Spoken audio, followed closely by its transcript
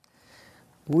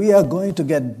We are going to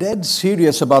get dead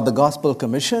serious about the Gospel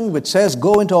Commission, which says,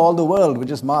 go into all the world,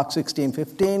 which is Mark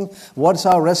 16:15. What's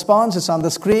our response? It's on the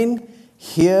screen.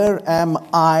 Here am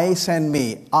I, send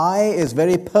me. I is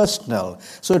very personal.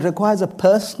 So it requires a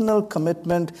personal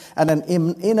commitment and an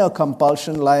inner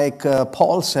compulsion, like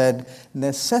Paul said,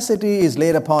 necessity is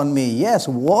laid upon me. Yes,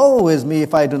 woe is me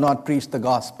if I do not preach the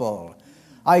gospel.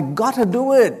 I got to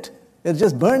do it. It's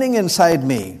just burning inside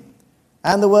me.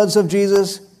 And the words of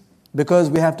Jesus, because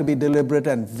we have to be deliberate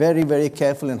and very, very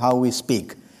careful in how we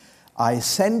speak. I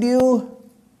send you.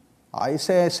 I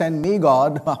say, send me,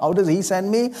 God. How does he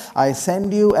send me? I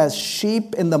send you as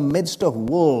sheep in the midst of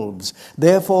wolves.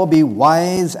 Therefore be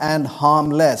wise and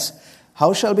harmless.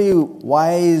 How shall be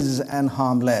wise and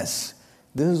harmless?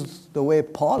 This is the way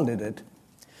Paul did it.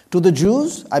 To the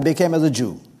Jews, I became as a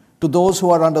Jew. To those who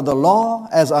are under the law,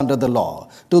 as under the law.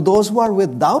 To those who are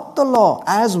without the law,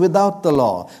 as without the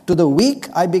law. To the weak,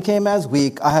 I became as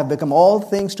weak. I have become all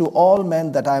things to all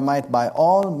men, that I might by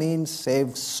all means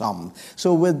save some.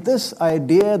 So with this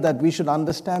idea that we should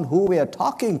understand who we are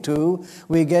talking to,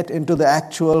 we get into the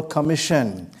actual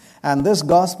commission. And this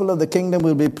gospel of the kingdom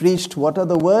will be preached, what are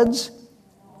the words?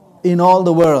 In all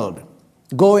the world.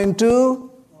 Go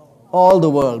into all the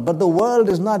world. But the world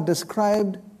is not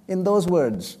described in those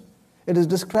words. It is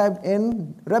described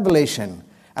in Revelation.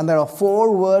 And there are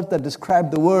 4 words that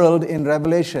describe the world in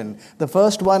Revelation. The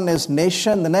first one is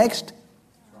nation. The next?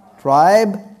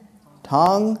 Tribe,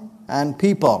 tongue, and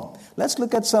people. Let's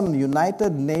look at some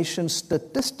United Nations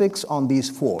statistics on these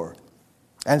 4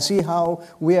 and see how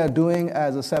we are doing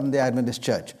as a Seventh-day Adventist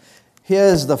church.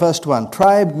 Here's the first one.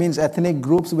 Tribe means ethnic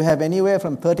groups. We have anywhere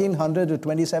from 1,300 to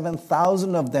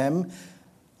 27,000 of them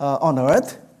on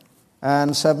earth.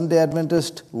 And Seventh-day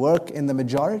Adventists work in the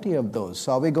majority of those.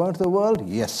 So are we going to the world?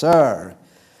 Yes, sir.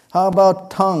 How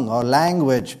about tongue or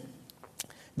language?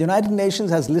 The United Nations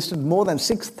has listed more than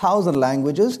 6,000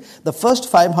 languages. The first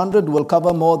 500 will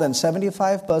cover more than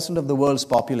 75% of the world's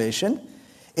population.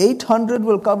 800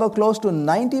 will cover close to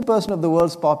 90% of the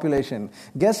world's population.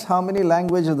 Guess how many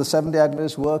languages the Seventh-day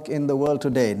Adventists work in the world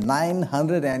today?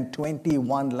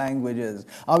 921 languages.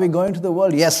 Are we going to the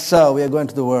world? Yes, sir, we are going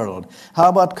to the world. How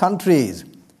about countries?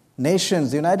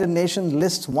 Nations. The United Nations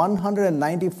lists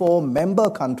 194 member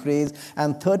countries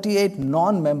and 38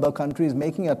 non-member countries,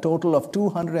 making a total of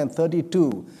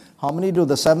 232. How many do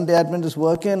the Seventh-day Adventists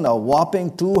work in? A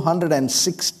whopping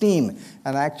 216.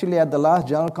 And actually at the last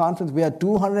General Conference, we had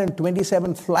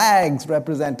 227 flags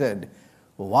represented.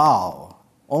 Wow.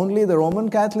 Only the Roman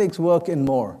Catholics work in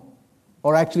more.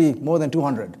 Or actually more than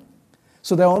 200.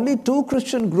 So there are only 2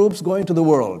 Christian groups going to the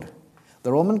world.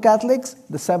 The Roman Catholics,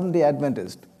 the Seventh-day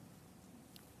Adventists.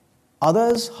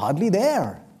 Others, hardly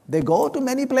there. They go to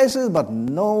many places, but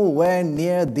nowhere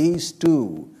near these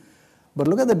 2. But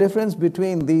look at the difference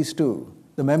between these 2.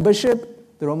 The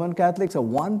membership, the Roman Catholics are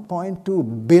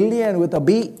 1.2 billion with a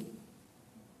B.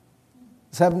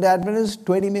 Seventh-day Adventists,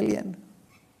 20 million.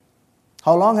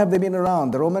 How long have they been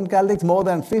around? The Roman Catholics, more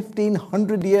than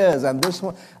 1,500 years. And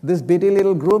this bitty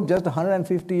little group, just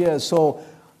 150 years. So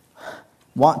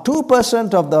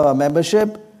 2% of the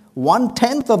membership,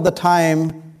 1/10 of the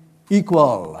time,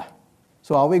 equal.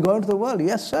 So are we going to the world?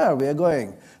 Yes, sir, we are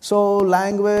going. So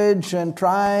language and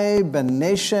tribe and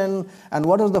nation. And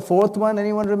what was the 4th one?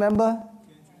 Anyone remember?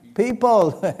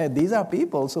 People. These are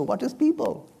people. So what is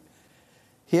people?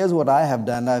 Here's what I have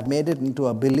done. I've made it into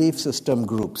a belief system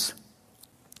groups.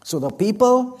 So the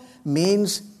people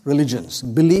means religions,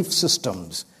 belief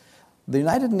systems. The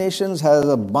United Nations has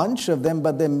a bunch of them,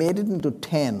 but they made it into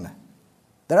 10.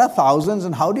 There are thousands,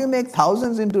 and how do you make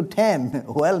thousands into 10?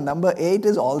 Well, number 8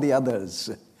 is all the others.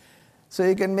 So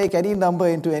you can make any number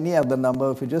into any other number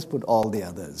if you just put all the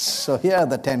others. So here are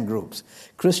the 10 groups.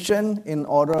 Christian, in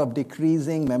order of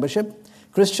decreasing membership.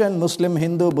 Christian, Muslim,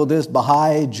 Hindu, Buddhist,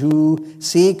 Baha'i, Jew,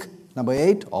 Sikh. Number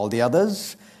 8, all the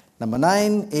others. Number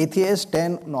 9, atheist.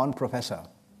 10, non-professor.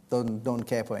 Don't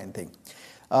care for anything.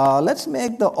 Let's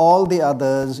make all the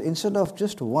others, instead of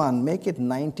just 1, make it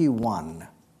 91.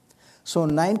 So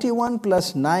 91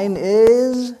 plus 9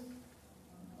 is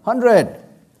 100.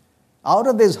 Out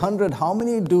of these 100, how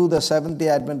many do the Seventh-day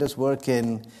Adventists work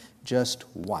in? Just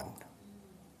 1.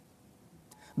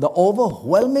 The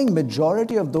overwhelming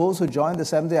majority of those who join the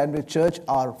Seventh-day Adventist Church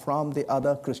are from the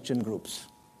other Christian groups.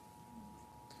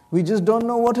 We just don't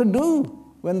know what to do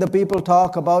when the people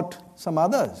talk about some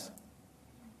others.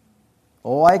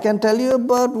 Oh, I can tell you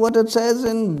about what it says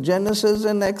in Genesis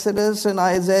and Exodus and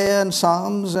Isaiah and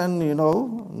Psalms and,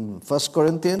 1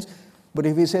 Corinthians. But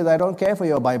if he says, I don't care for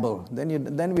your Bible,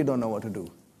 then we don't know what to do.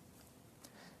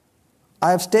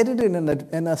 I have stated it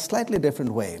in a slightly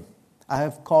different way. I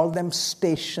have called them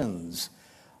stations,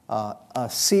 a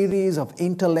series of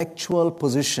intellectual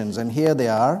positions. And here they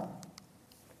are.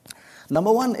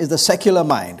 Number one is the secular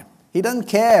mind. He doesn't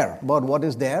care about what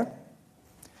is there.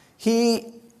 He's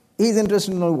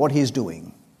interested in what he's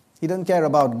doing. He doesn't care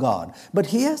about God. But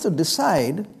he has to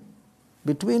decide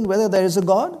between whether there is a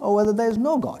God or whether there is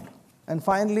no God. And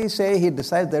finally, say he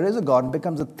decides there is a God and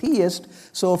becomes a theist.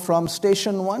 So from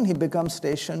station 1, he becomes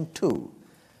station 2.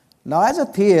 Now, as a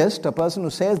theist, a person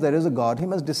who says there is a God, he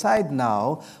must decide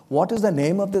now what is the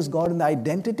name of this God and the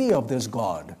identity of this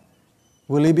God.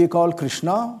 Will he be called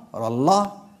Krishna or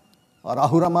Allah or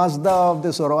Ahura Mazda of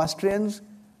the Zoroastrians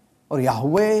or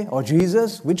Yahweh or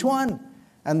Jesus? Which one?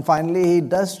 And finally, he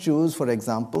does choose, for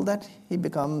example, that he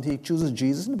chooses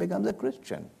Jesus and becomes a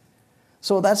Christian.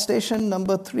 So that's station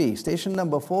number 3. Station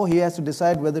number 4, he has to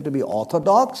decide whether to be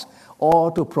orthodox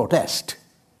or to protest.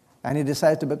 And he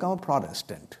decides to become a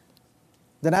Protestant.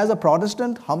 Then as a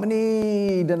Protestant, how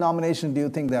many denominations do you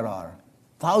think there are?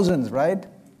 Thousands, right?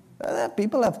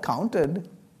 People have counted.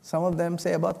 Some of them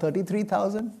say about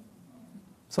 33,000.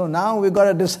 So now we've got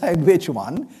to decide which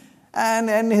one. And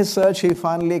in his search, he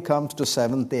finally comes to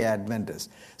Seventh-day Adventists.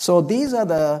 So these are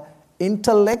the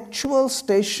intellectual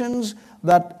stations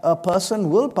that a person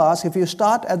will pass if you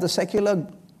start at the secular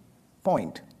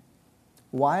point.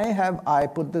 Why have I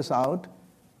put this out?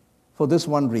 For this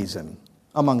one reason,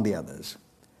 among the others.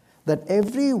 That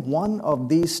every one of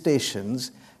these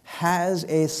stations has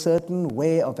a certain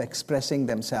way of expressing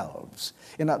themselves.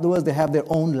 In other words, they have their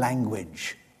own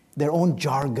language, their own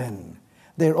jargon,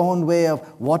 their own way of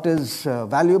what is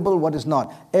valuable, what is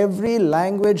not. Every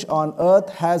language on earth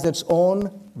has its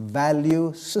own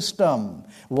value system.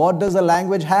 What does a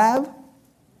language have?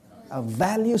 A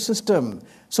value system.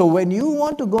 So when you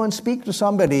want to go and speak to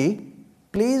somebody,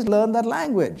 please learn that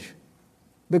language.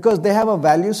 Because they have a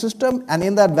value system, and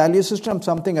in that value system,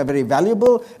 something are very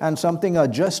valuable and something are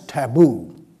just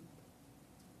taboo.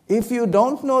 If you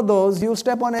don't know those, you'll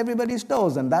step on everybody's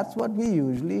toes, and that's what we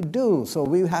usually do. So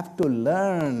we have to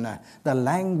learn the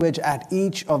language at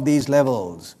each of these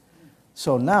levels.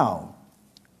 So now,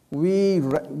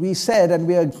 we said and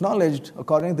we acknowledged,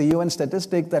 according to the UN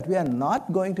statistic, that we are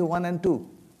not going to 1 and 2.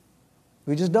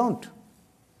 We just don't.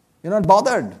 You're not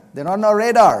bothered. They're not on our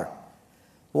radar.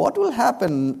 What will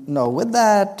happen now? With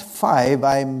that 5,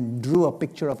 I drew a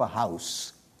picture of a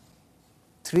house.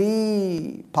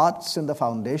 3 parts in the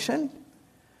foundation.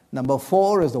 Number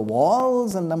 4 is the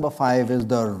walls, and number 5 is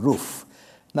the roof.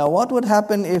 Now, what would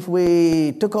happen if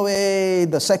we took away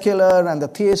the secular and the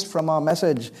theist from our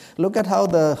message? Look at how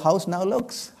the house now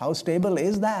looks. How stable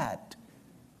is that?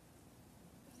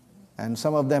 And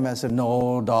some of them have said,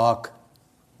 no, doc.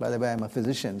 By the way, I'm a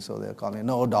physician, so they're calling me,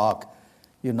 no, doc,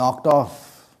 you knocked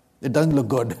off. It doesn't look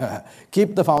good.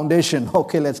 Keep the foundation.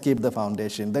 Okay, let's keep the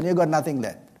foundation. Then you got nothing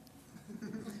left.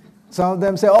 Some of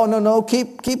them say, oh, no,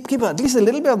 keep at least a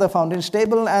little bit of the foundation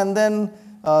stable and then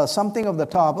something of the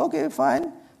top. Okay,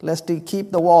 fine. Let's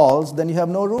keep the walls. Then you have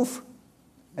no roof.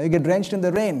 And you get drenched in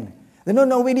the rain. Then,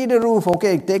 no, we need a roof.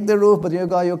 Okay, take the roof, but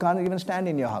you can't even stand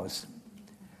in your house.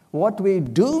 What we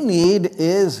do need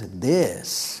is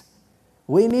this.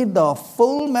 We need the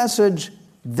full message.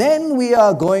 Then we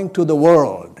are going to the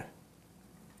world.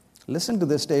 Listen to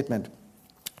this statement.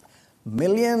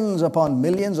 Millions upon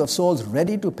millions of souls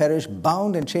ready to perish,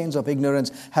 bound in chains of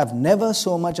ignorance, have never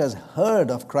so much as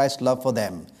heard of Christ's love for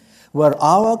them. Were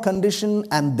our condition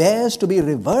and theirs to be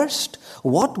reversed,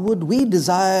 what would we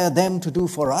desire them to do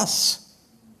for us?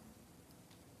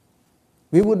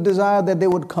 We would desire that they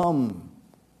would come.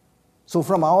 So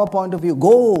from our point of view,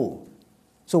 go.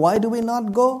 So why do we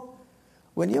not go?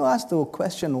 When you ask the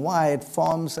question why, it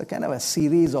forms a kind of a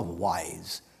series of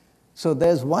whys. So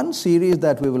there's one series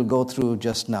that we will go through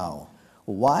just now.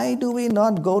 Why do we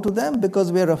not go to them?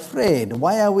 Because we're afraid.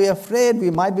 Why are we afraid? We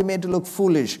might be made to look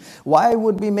foolish. Why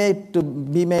would we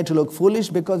be made to look foolish?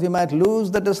 Because we might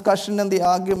lose the discussion and the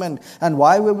argument. And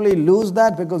why will we lose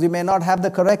that? Because we may not have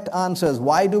the correct answers.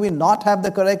 Why do we not have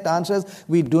the correct answers?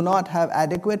 We do not have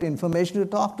adequate information to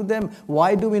talk to them.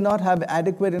 Why do we not have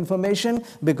adequate information?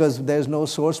 Because there's no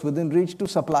source within reach to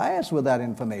supply us with that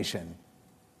information.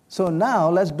 So now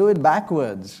let's do it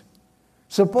backwards.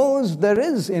 Suppose there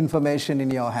is information in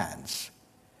your hands.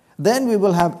 Then we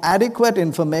will have adequate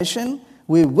information.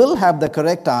 We will have the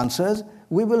correct answers.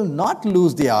 We will not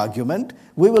lose the argument.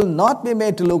 We will not be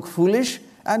made to look foolish.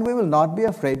 And we will not be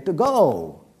afraid to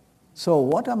go. So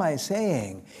what am I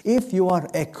saying? If you are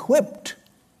equipped,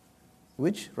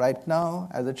 which right now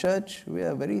as a church we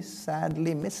are very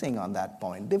sadly missing on that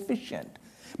point, deficient.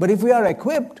 But if we are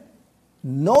equipped,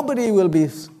 nobody will be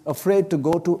afraid to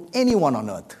go to anyone on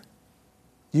earth.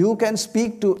 You can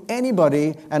speak to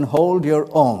anybody and hold your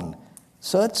own.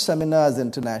 Search Seminars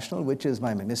International, which is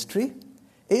my ministry,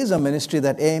 is a ministry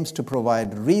that aims to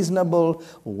provide reasonable,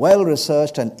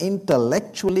 well-researched, and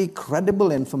intellectually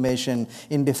credible information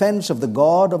in defense of the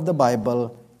God of the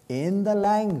Bible in the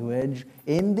language,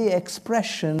 in the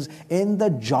expressions, in the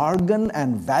jargon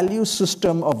and value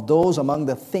system of those among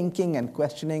the thinking and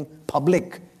questioning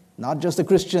public, not just the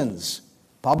Christians,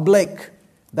 public.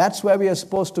 That's where we are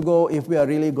supposed to go if we are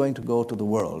really going to go to the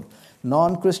world.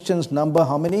 Non-Christians number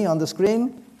how many on the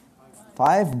screen?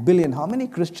 5 billion. How many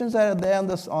Christians are there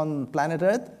on planet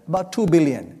Earth? About 2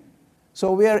 billion.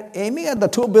 So we are aiming at the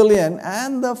 2 billion,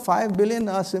 and the 5 billion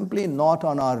are simply not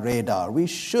on our radar. We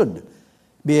should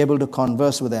be able to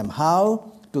converse with them.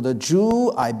 How? To the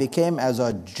Jew, I became as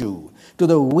a Jew. To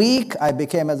the weak, I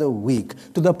became as a weak.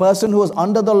 To the person who was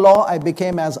under the law, I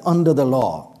became as under the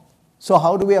law. So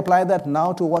how do we apply that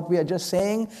now to what we are just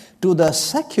saying? To the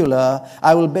secular,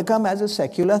 I will become as a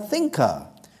secular thinker.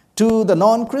 To the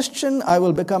non-Christian, I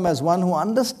will become as one who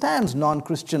understands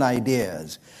non-Christian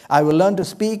ideas. I will learn to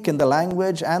speak in the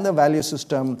language and the value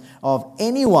system of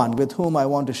anyone with whom I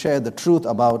want to share the truth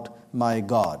about my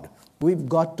God. We've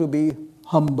got to be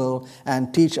humble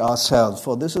and teach ourselves.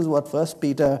 For this is what 1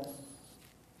 Peter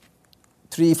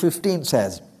 3:15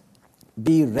 says.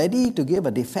 Be ready to give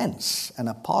a defense, an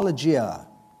apologia,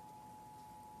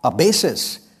 a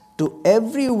basis to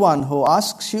everyone who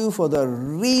asks you for the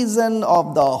reason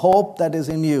of the hope that is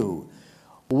in you.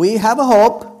 We have a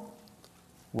hope,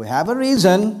 we have a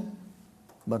reason,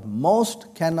 but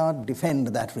most cannot defend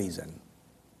that reason.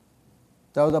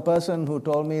 There was a person who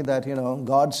told me that,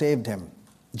 God saved him.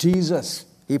 Jesus.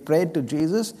 He prayed to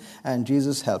Jesus and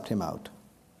Jesus helped him out.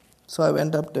 So I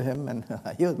went up to him and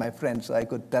he was my friend, so I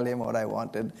could tell him what I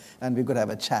wanted and we could have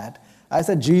a chat. I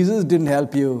said, Jesus didn't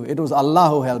help you. It was Allah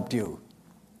who helped you.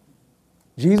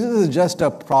 Jesus is just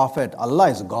a prophet. Allah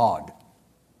is God.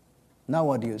 Now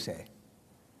what do you say?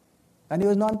 And he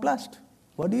was nonplussed.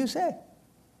 What do you say?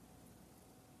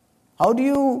 How do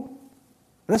you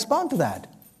respond to that?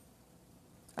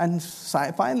 And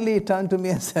finally he turned to me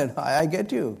and said, I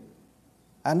get you.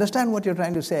 I understand what you're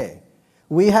trying to say.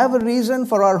 We have a reason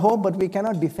for our hope, but we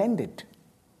cannot defend it.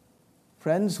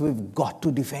 Friends, we've got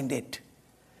to defend it.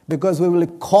 Because we will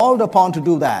be called upon to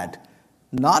do that.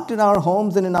 Not in our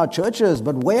homes and in our churches,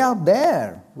 but way out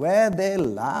there, where they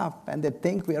laugh and they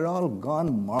think we are all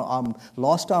gone,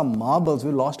 lost our marbles,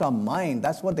 we lost our mind.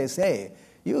 That's what they say.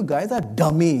 You guys are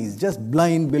dummies, just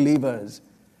blind believers.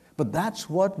 But that's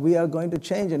what we are going to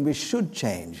change, and we should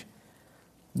change.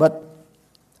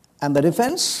 And the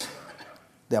defense,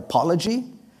 the apology,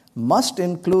 must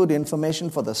include information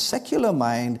for the secular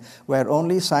mind where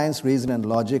only science, reason, and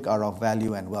logic are of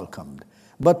value and welcomed.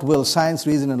 But will science,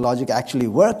 reason, and logic actually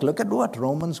work? Look at what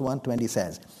Romans 1:20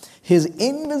 says. His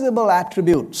invisible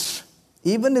attributes,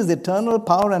 even his eternal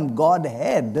power and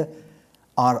Godhead,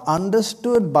 are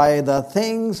understood by the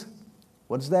things,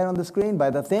 what's there on the screen?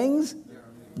 By the things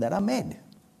that are made,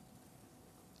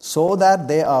 so that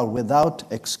they are without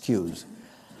excuse.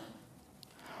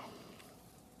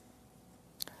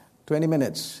 20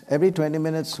 minutes. Every 20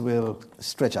 minutes we'll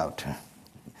stretch out.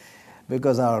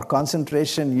 Because our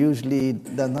concentration usually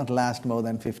does not last more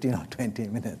than 15 or 20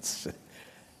 minutes.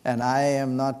 And I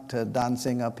am not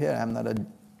dancing up here. I'm not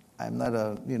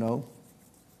a,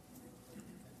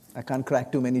 I can't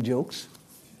crack too many jokes.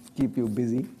 Keep you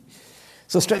busy.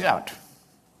 So stretch out.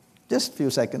 Just a few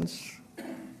seconds.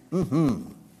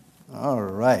 All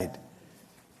right.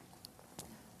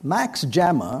 Max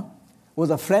Jammer was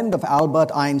a friend of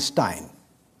Albert Einstein,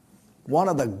 one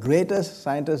of the greatest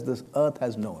scientists this earth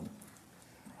has known.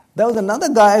 There was another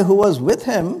guy who was with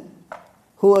him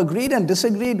who agreed and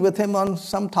disagreed with him on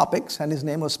some topics, and his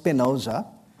name was Spinoza.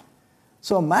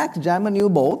 So Max Jammer knew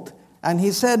both, and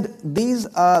he said,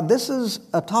 this is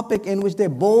a topic in which they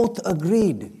both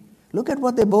agreed. Look at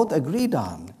what they both agreed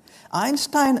on.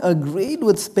 Einstein agreed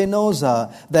with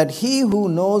Spinoza that he who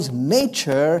knows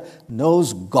nature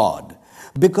knows God,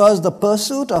 because the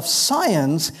pursuit of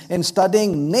science in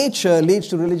studying nature leads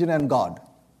to religion and God.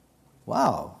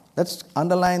 Wow, let's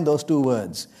underline those two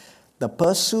words. The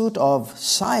pursuit of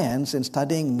science in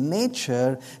studying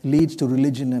nature leads to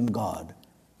religion and God.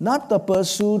 Not the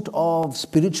pursuit of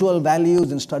spiritual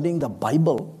values in studying the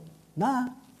Bible. Nah.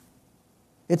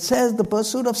 It says the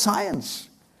pursuit of science.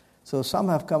 So some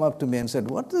have come up to me and said,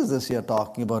 what is this you're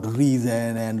talking about?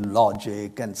 Reason and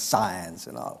logic and science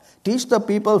and all. Teach the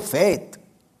people faith,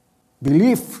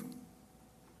 belief.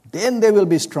 Then they will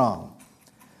be strong.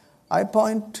 I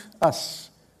point us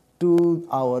to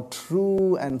our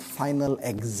true and final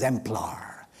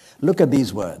exemplar. Look at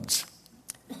these words.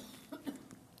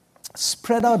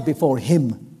 spread out before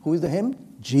him. Who is the him?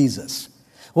 Jesus.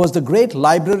 Was the great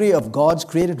library of God's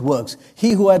created works.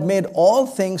 He who had made all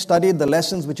things studied the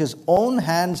lessons which his own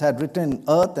hands had written in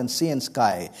earth and sea and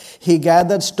sky. He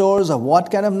gathered stores of what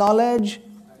kind of knowledge?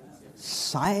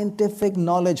 Scientific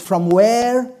knowledge. From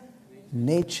where?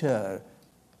 Nature.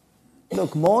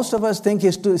 Look, most of us think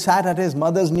he sat at his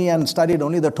mother's knee and studied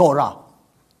only the Torah,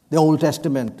 the Old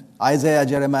Testament, Isaiah,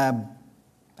 Jeremiah,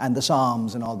 and the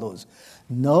Psalms and all those.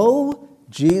 No,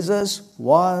 Jesus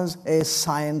was a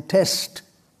scientist.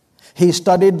 He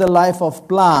studied the life of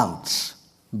plants,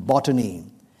 botany,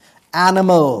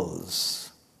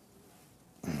 animals.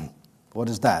 What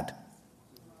is that?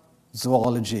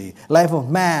 Zoology. Life of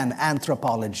man,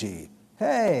 anthropology.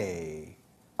 Hey,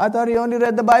 I thought he only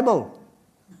read the Bible.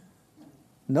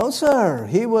 No, sir.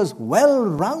 He was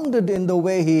well-rounded in the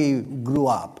way he grew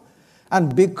up.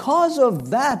 And because of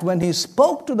that, when he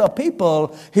spoke to the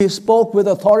people, he spoke with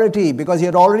authority because he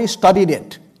had already studied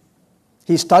it.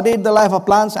 He studied the life of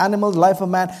plants, animals, life of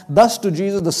man. Thus to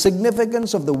Jesus, the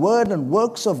significance of the word and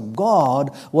works of God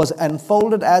was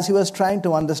unfolded as he was trying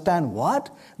to understand what?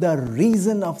 The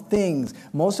reason of things.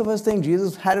 Most of us think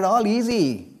Jesus had it all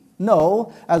easy.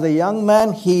 No, as a young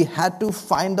man, he had to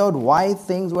find out why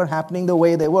things were happening the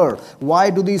way they were.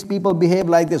 Why do these people behave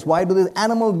like this? Why do these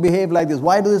animals behave like this?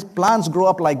 Why do these plants grow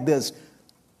up like this?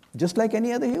 Just like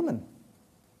any other human.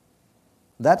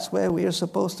 That's where we are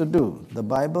supposed to do. The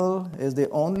Bible is the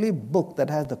only book that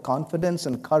has the confidence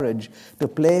and courage to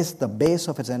place the base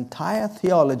of its entire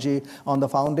theology on the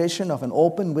foundation of an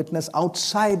open witness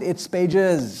outside its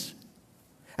pages.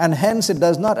 And hence it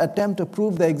does not attempt to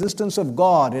prove the existence of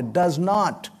God. It does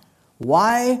not.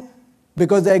 Why?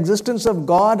 Because the existence of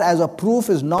God as a proof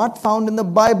is not found in the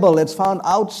Bible. It's found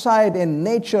outside in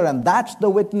nature, and that's the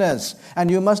witness.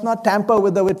 And you must not tamper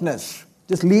with the witness.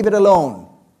 Just leave it alone.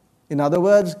 In other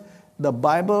words, the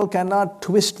Bible cannot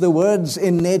twist the words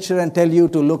in nature and tell you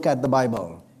to look at the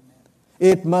Bible.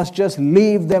 It must just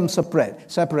leave them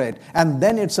separate. And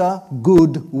then it's a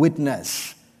good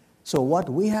witness. So what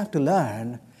we have to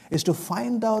learn is to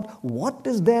find out what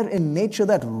is there in nature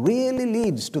that really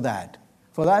leads to that.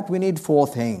 For that we need 4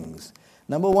 things.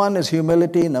 Number 1 is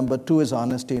humility. Number 2 is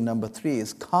honesty. Number 3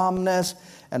 is calmness.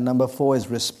 And number 4 is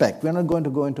respect. We're not going to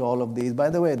go into all of these. By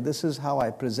the way, this is how I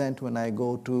present when I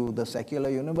go to the secular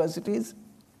universities.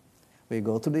 We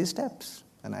go through these steps.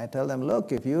 And I tell them,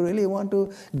 look, if you really want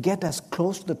to get as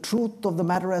close to the truth of the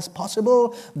matter as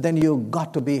possible, then you've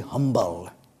got to be humble.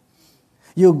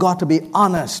 You've got to be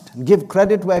honest. Give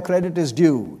credit where credit is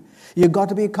due. You've got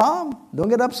to be calm. Don't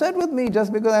get upset with me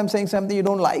just because I'm saying something you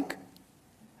don't like.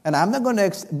 And I'm not going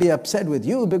to be upset with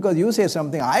you because you say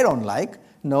something I don't like.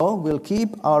 No, we'll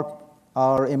keep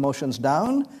our emotions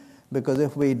down, because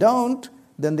if we don't,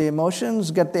 then the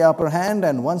emotions get the upper hand,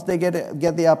 and once they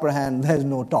get the upper hand, there's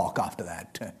no talk after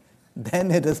that.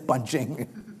 Then it is punching.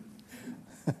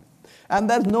 And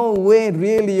there's no way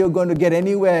really you're going to get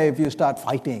anywhere if you start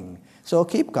fighting. So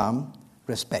keep calm.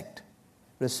 Respect.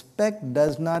 Respect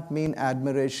does not mean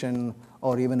admiration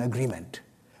or even agreement.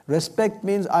 Respect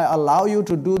means I allow you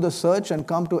to do the search and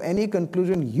come to any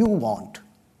conclusion you want.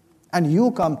 And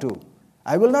you come to.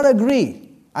 I will not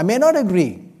agree. I may not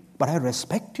agree, but I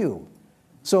respect you.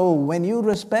 So when you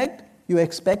respect, you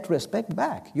expect respect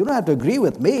back. You don't have to agree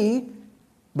with me,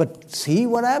 but see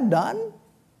what I've done,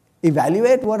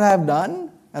 evaluate what I've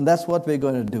done, and that's what we're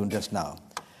going to do just now.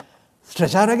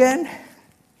 Stretch out again,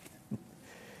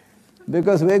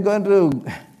 because we're going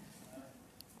to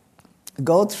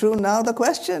go through now the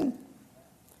question.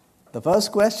 The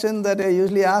first question that I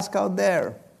usually ask out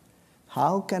there: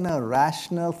 how can a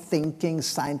rational, thinking,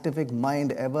 scientific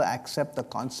mind ever accept the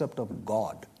concept of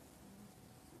God?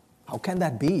 How can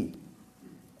that be?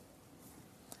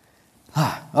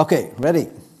 Okay, ready?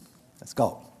 Let's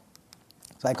go.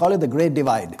 So I call it the Great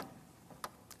Divide.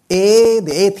 A,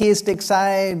 the atheistic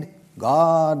side,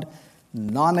 God,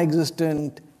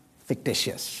 non-existent,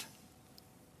 fictitious.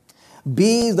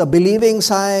 B, the believing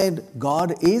side,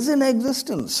 God is in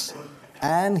existence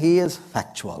and He is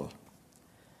factual.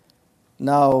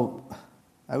 Now,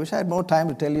 I wish I had more time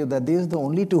to tell you that these are the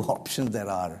only 2 options there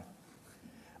are.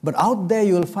 But out there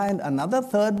you will find another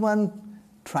third one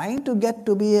trying to get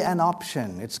to be an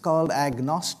option. It's called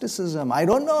agnosticism. I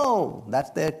don't know. That's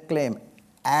their claim.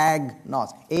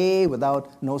 Agnos. A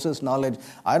without gnosis, knowledge.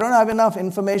 I don't have enough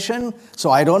information, so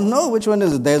I don't know which one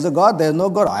is it. There's a God, there's no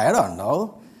God. I don't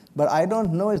know. But I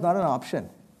don't know is not an option.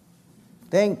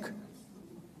 Think.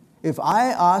 If I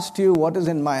asked you what is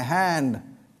in my hand,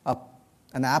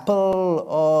 an apple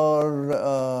or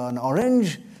an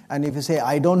orange, and if you say,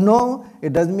 I don't know,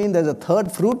 it doesn't mean there's a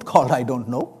third fruit called I don't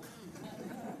know.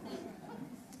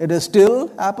 It is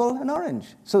still apple and orange.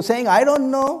 So saying I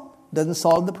don't know doesn't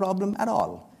solve the problem at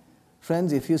all.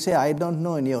 Friends, if you say I don't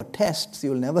know in your tests,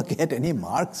 you'll never get any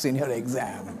marks in your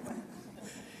exam.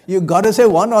 You've got to say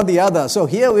one or the other. So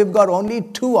here we've got only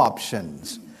two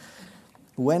options.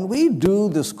 When we do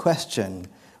this question,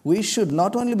 we should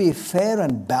not only be fair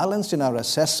and balanced in our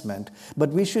assessment, but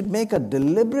we should make a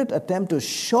deliberate attempt to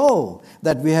show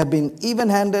that we have been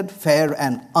even-handed, fair,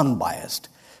 and unbiased.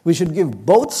 We should give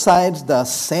both sides the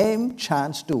same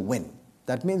chance to win.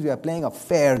 That means we are playing a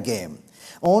fair game.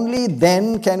 Only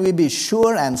then can we be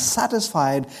sure and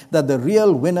satisfied that the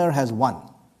real winner has won.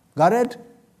 Got it?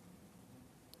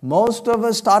 Most of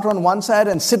us start on one side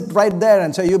and sit right there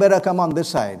and say, you better come on this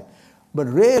side. But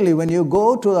really, when you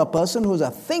go to a person who's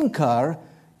a thinker,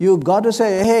 you've got to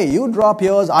say, hey, you drop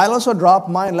yours, I'll also drop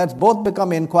mine, let's both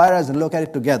become inquirers and look at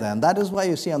it together. And that is why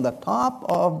you see on the top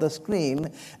of the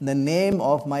screen the name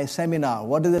of my seminar.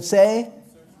 What does it say?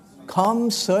 Come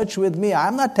search with me.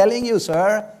 I'm not telling you,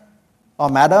 sir or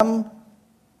madam.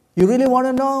 You really want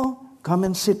to know? Come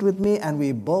and sit with me and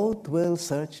we both will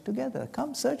search together.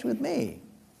 Come search with me.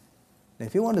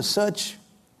 If you want to search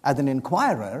as an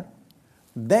inquirer,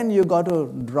 then you got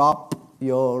to drop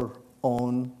your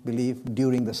own belief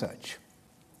during the search.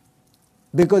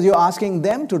 Because you're asking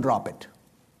them to drop it.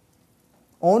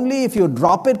 Only if you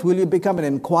drop it will you become an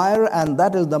inquirer, and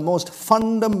that is the most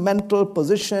fundamental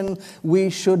position we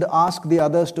should ask the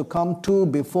others to come to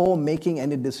before making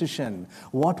any decision.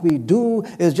 What we do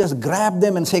is just grab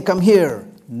them and say, come here.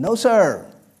 No, sir.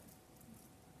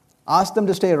 Ask them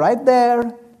to stay right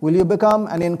there. Will you become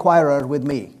an inquirer with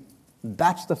me?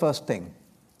 That's the first thing.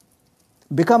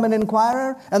 Become an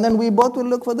inquirer, and then we both will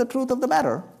look for the truth of the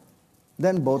matter.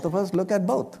 Then both of us look at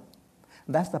both.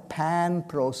 That's the pan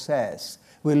process.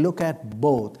 We look at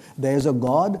both. There is a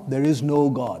God, there is no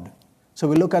God. So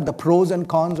we look at the pros and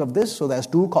cons of this. So there's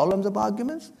two columns of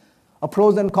arguments. A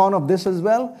pros and cons of this as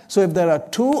well. So if there are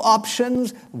two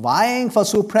options vying for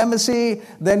supremacy,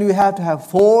 then you have to have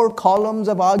 4 columns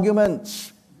of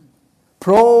arguments.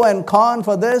 Pro and con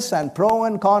for this and pro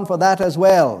and con for that as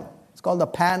well. It's called the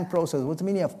pan process. What's the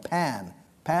meaning of pan?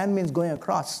 Pan means going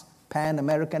across. Pan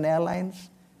American Airlines,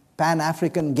 Pan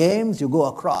African Games, you go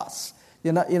across.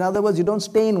 In other words, you don't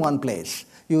stay in one place.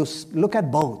 You look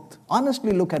at both.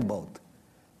 Honestly look at both.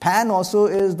 Pan also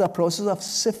is the process of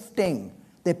sifting.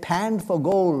 They panned for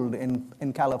gold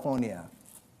in California.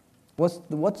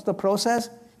 What's the process?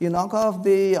 You knock off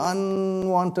the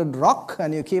unwanted rock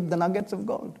and you keep the nuggets of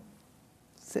gold.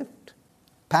 Sift.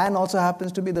 Pan also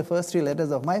happens to be the first 3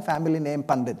 letters of my family name,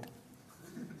 Pandit.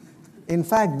 In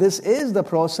fact, this is the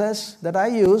process that I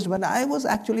used when I was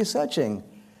actually searching.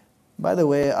 By the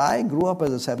way, I grew up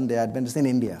as a Seventh-day Adventist in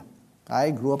India. I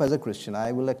grew up as a Christian.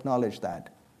 I will acknowledge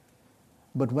that.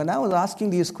 But when I was asking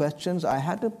these questions, I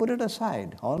had to put it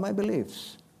aside, all my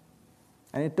beliefs.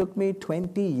 And it took me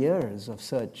 20 years of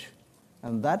search.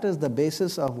 And that is the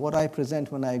basis of what I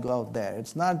present when I go out there.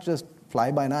 It's not just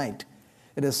fly by night.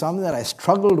 It is something that I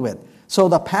struggled with. So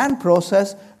the pan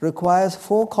process requires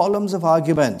 4 columns of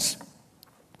arguments.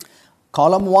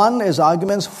 Column 1 is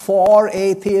arguments for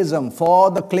atheism,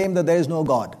 for the claim that there is no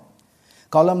God.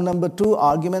 Column number 2,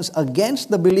 arguments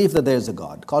against the belief that there is a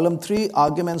God. Column 3,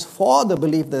 arguments for the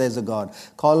belief that there is a God.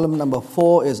 Column number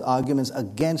 4 is arguments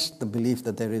against the belief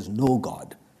that there is no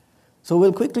God. So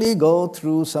we'll quickly go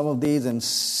through some of these and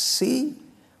see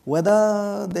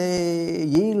whether they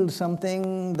yield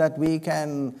something that we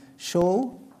can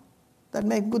show that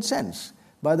make good sense.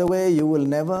 By the way, you will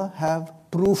never have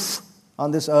proof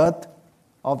on this earth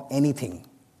of anything.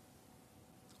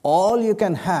 All you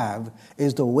can have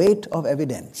is the weight of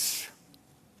evidence,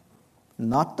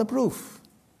 not the proof.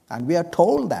 And we are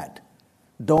told that.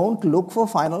 Don't look for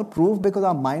final proof because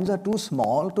our minds are too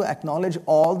small to acknowledge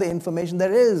all the information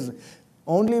there is.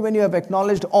 Only when you have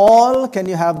acknowledged all can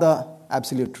you have the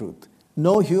absolute truth.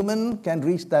 No human can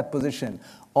reach that position.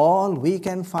 All we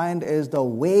can find is the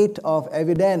weight of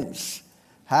evidence.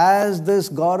 Has this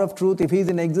God of truth, if He's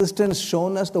in existence,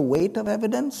 shown us the weight of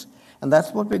evidence? And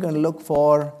that's what we're going to look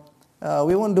for.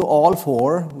 We won't do all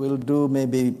 4. We'll do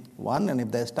maybe 1, and if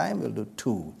there's time, we'll do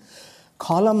 2.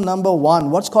 Column number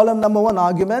 1. What's column number 1?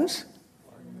 Arguments?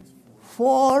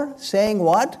 For saying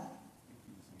what?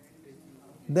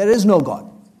 There is no God.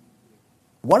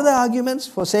 What are the arguments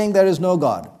for saying there is no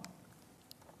God?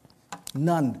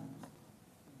 None.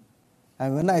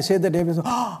 And when I say that, everyone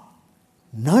says,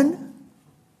 none?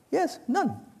 Yes,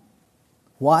 none.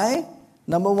 Why?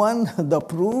 Number 1, the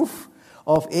proof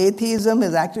of atheism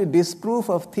is actually disproof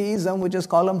of theism, which is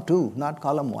column 2, not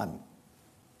column 1.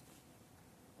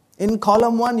 In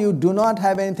column 1, you do not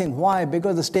have anything. Why?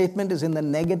 Because the statement is in the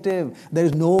negative. There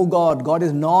is no God. God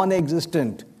is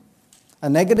non-existent. A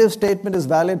negative statement is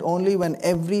valid only when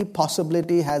every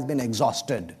possibility has been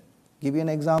exhausted. Give you an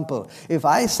example. If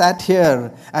I sat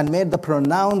here and made the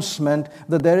pronouncement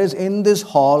that there is in this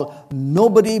hall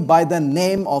nobody by the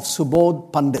name of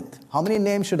Subodh Pandit, how many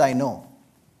names should I know?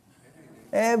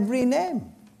 Every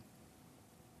name.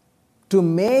 To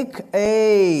make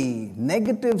a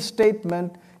negative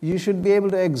statement, you should be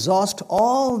able to exhaust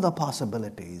all the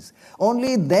possibilities.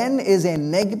 Only then is a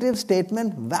negative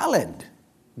statement valid.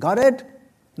 Got it?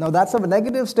 Now that's a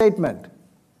negative statement.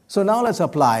 So now let's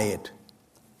apply it.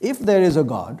 If there is a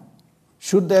God,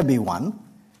 should there be one,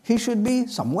 he should be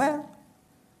somewhere.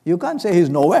 You can't say he's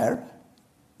nowhere.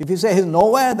 If you say he's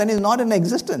nowhere, then he's not in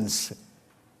existence.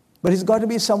 But he's got to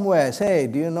be somewhere. Say,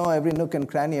 do you know every nook and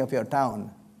cranny of your town?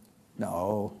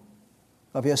 No.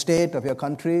 Of your state, of your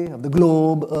country, of the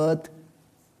globe, earth?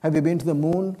 Have you been to the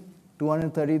moon,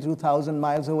 232,000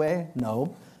 miles away?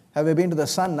 No. Have you been to the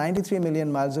sun, 93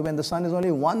 million miles away, and the sun is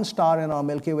only one star in our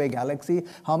Milky Way galaxy?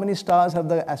 How many stars have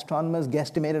the astronomers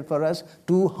guesstimated for us?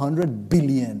 200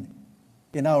 billion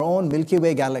in our own Milky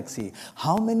Way galaxy.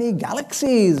 How many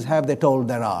galaxies have they told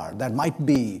there are that might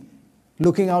be?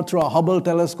 Looking out through a Hubble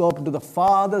telescope into the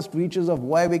farthest reaches of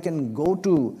where we can go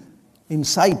to in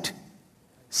sight.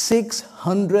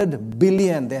 600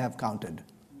 billion they have counted.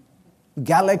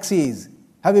 Galaxies.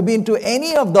 Have you been to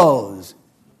any of those?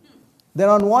 Then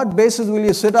on what basis will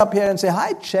you sit up here and say,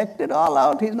 I checked it all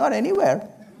out, he's not anywhere?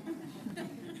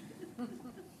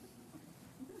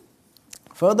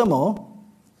 Furthermore,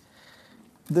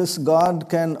 this God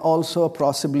can also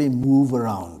possibly move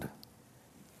around.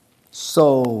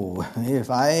 So,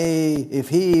 if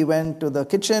he went to the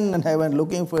kitchen and I went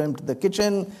looking for him to the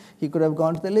kitchen, he could have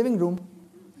gone to the living room.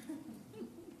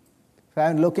 If I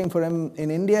went looking for him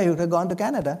in India, he would have gone to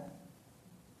Canada.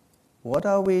 What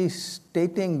are we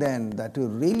stating then? That to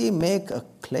really make a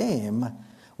claim,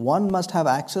 one must have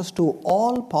access to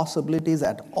all possibilities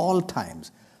at all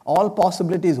times. All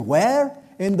possibilities where?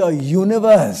 In the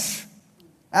universe.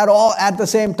 At the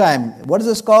same time. What is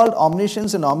this called?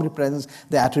 Omniscience and omnipresence,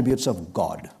 the attributes of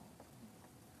God.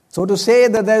 So to say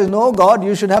that there is no God,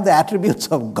 you should have the attributes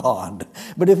of God.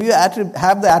 But if you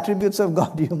have the attributes of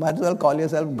God, you might as well call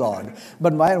yourself God.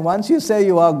 But once you say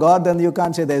you are God, then you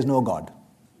can't say there is no God.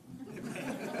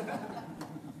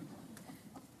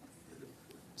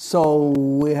 So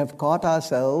we have caught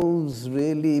ourselves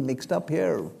really mixed up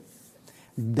here.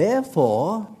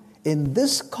 Therefore, in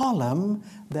this column,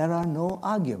 there are no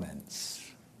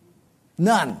arguments.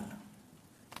 None.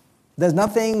 There's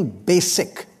nothing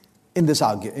basic in this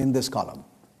column.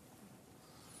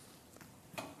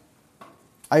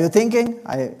 Are you thinking?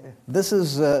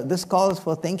 This calls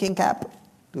for thinking cap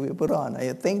to be put on. Are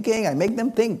you thinking? I make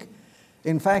them think.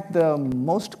 In fact, the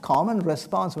most common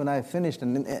response when I finished,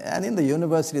 and in the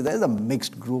university, there's a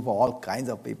mixed group of all kinds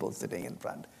of people sitting in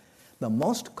front. The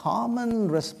most common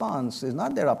response is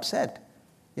not they're upset.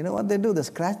 You know what they do? They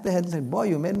scratch their head and say, boy,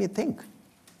 you made me think.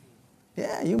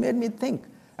 Yeah, you made me think.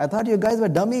 I thought you guys were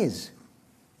dummies.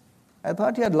 I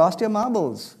thought you had lost your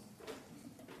marbles.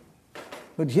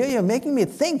 But here you're making me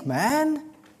think, man.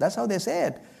 That's how they say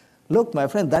it. Look, my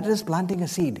friend, that is planting a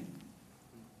seed.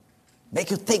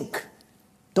 Make you think.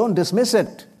 Don't dismiss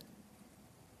it.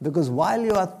 Because while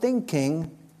you are thinking,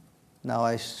 now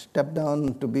I step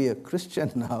down to be a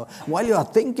Christian now. While you are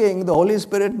thinking, the Holy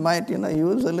Spirit might,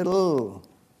 use a little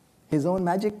his own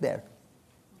magic there.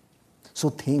 So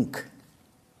think.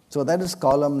 So that is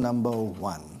column number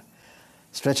 1.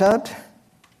 Stretch out.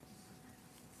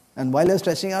 And while you're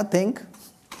stretching out, think.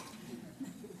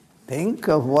 Think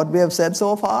of what we have said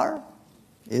so far.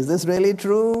 Is this really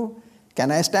true?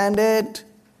 Can I stand it?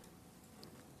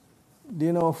 Do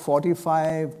you know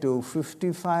 45 to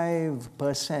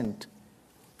 55%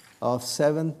 of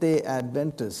Seventh-day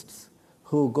Adventists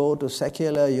who go to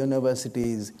secular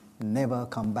universities never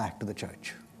come back to the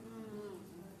church?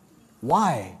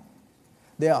 Why?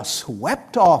 They are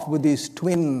swept off with these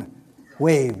twin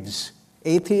waves.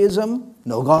 Atheism,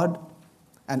 no God,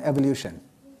 and evolution.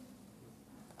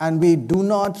 And we do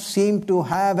not seem to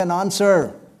have an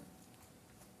answer.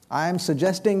 I am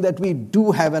suggesting that we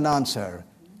do have an answer.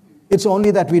 It's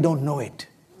only that we don't know it.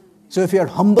 So if you're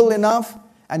humble enough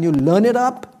and you learn it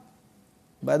up,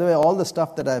 by the way, all the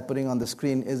stuff that I'm putting on the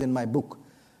screen is in my book.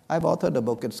 I've authored a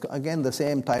book. It's again the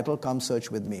same title, Come Search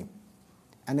With Me.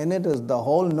 And in it is the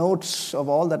whole notes of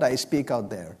all that I speak out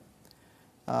there.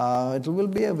 It will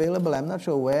be available. I'm not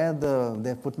sure where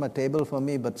they've put my table for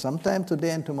me, but sometime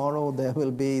today and tomorrow there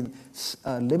will be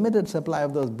a limited supply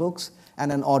of those books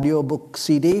and an audio book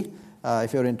CD.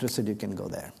 If you're interested, you can go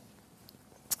there.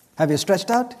 Have you stretched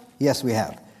out? Yes, we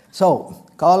have. So,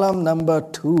 column number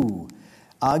 2,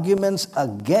 arguments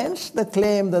against the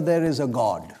claim that there is a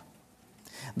God.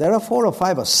 There are 4 or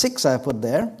 5 or 6 I put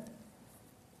there.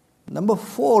 Number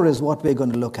 4 is what we're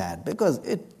going to look at because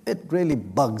it really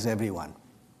bugs everyone.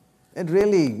 It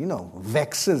really,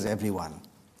 vexes everyone.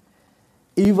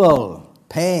 Evil,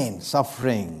 pain,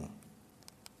 suffering.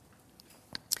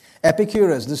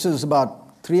 Epicurus, this is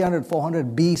about 300,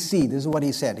 400 BC. This is what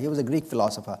he said. He was a Greek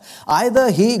philosopher.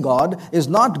 Either he, God, is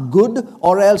not good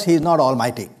or else he is not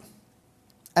almighty.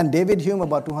 And David Hume,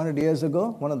 about 200 years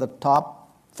ago, one of the top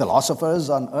philosophers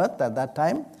on earth at that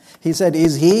time, he said,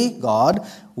 is he, God,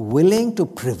 willing to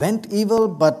prevent evil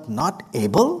but not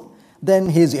able? Then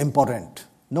he is impotent,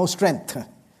 no strength.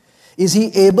 Is he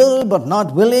able but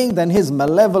not willing? Then he is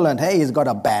malevolent. Hey, he's got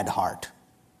a bad heart.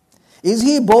 Is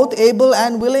he both able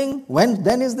and willing? When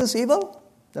then is this evil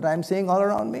that I'm seeing all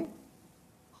around me?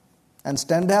 And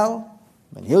Stendhal,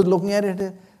 when he was looking at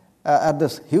it, at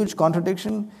this huge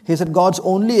contradiction, he said God's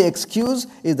only excuse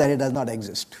is that he does not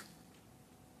exist.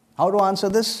 How to answer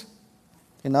this?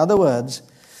 In other words,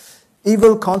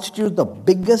 evil constitutes the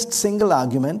biggest single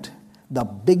argument, the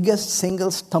biggest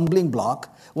single stumbling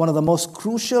block, one of the most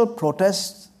crucial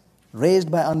protests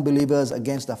raised by unbelievers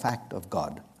against the fact of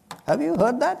God. Have you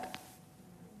heard that?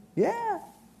 Yeah.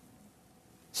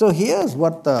 So here's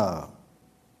what the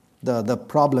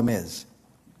problem is.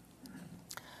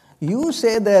 You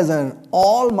say there's an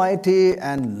almighty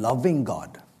and loving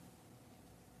God.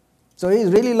 So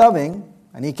he's really loving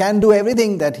and he can do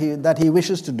everything that he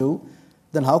wishes to do.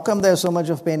 Then how come there's so much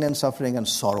of pain and suffering and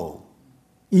sorrow,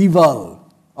 evil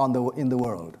in the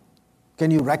world? Can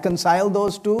you reconcile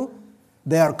those two?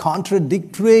 They are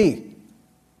contradictory.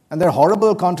 And they're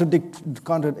horrible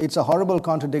it's a horrible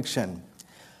contradiction.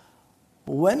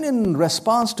 When in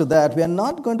response to that, we are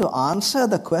not going to answer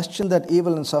the question that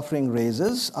evil and suffering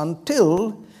raises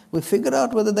until we figure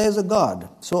out whether there is a God.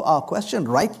 So our question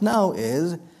right now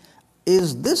is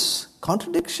this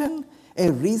contradiction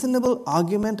a reasonable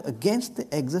argument against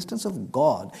the existence of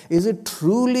God? Is it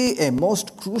truly a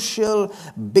most crucial,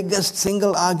 biggest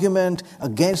single argument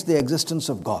against the existence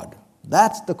of God?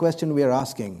 That's the question we are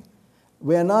asking.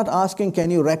 We are not asking,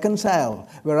 can you reconcile?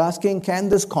 We're asking, can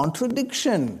this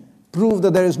contradiction prove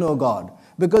that there is no God?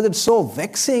 Because it's so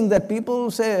vexing that people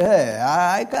say, hey,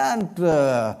 I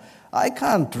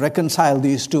can't reconcile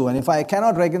these two. And if I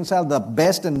cannot reconcile, the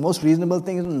best and most reasonable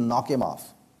thing is to knock him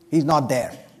off. He's not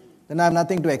there. Then I have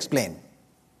nothing to explain.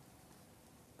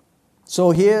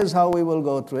 So here's how we will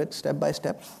go through it, step by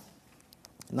step.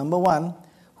 Number 1,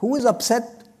 who is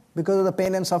upset because of the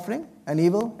pain and suffering and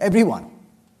evil? Everyone.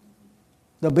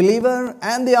 The believer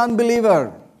and the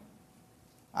unbeliever.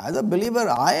 As a believer,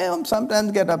 I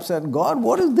sometimes get upset. God,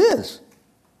 what is this?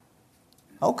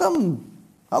 How come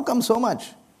so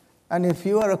much? And if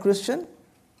you are a Christian,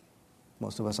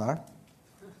 most of us are,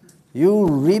 you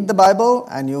read the Bible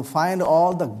and you find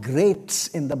all the greats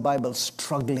in the Bible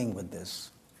struggling with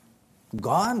this.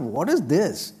 God, what is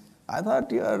this? I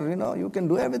thought you can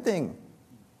do everything.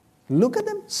 Look at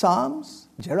them, Psalms,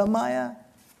 Jeremiah.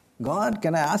 God,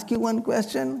 can I ask you one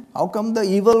question? How come the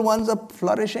evil ones are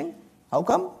flourishing? How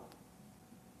come?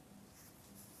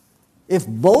 If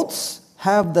both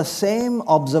have the same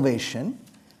observation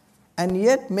and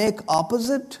yet make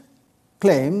opposite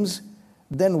claims,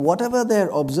 then whatever they're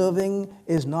observing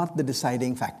is not the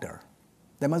deciding factor.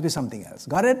 There must be something else.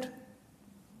 Got it?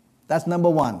 That's number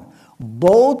 1.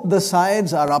 Both the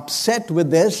sides are upset with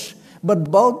this,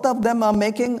 but both of them are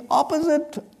making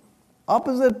opposite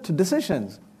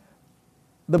decisions.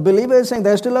 The believer is saying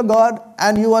there's still a God,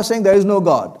 and you are saying there is no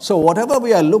God. So whatever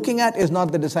we are looking at is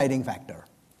not the deciding factor.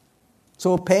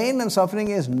 So pain and suffering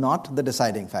is not the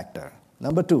deciding factor.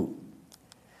 Number 2,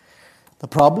 the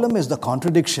problem is the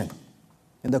contradiction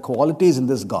in the qualities in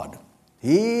this God.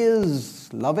 He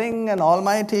is loving and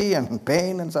almighty, and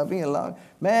pain and suffering alone.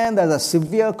 Man, there's a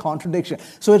severe contradiction.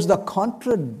 So it's the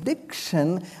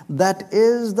contradiction that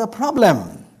is the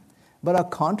problem. But a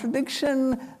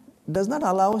contradiction does not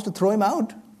allow us to throw him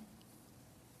out.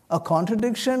 A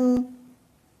contradiction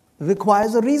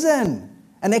requires a reason,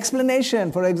 an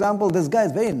explanation. For example, this guy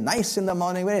is very nice in the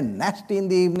morning, very nasty in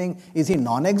the evening. Is he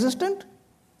non-existent?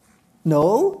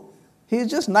 No. He's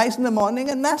just nice in the morning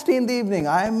and nasty in the evening.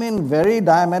 I mean, very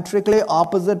diametrically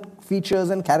opposite features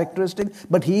and characteristics,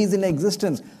 but he is in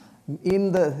existence.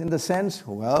 In the sense,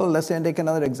 well, let's say take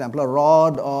another example, a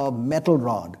rod or metal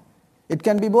rod. It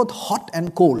can be both hot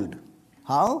and cold.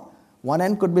 How? One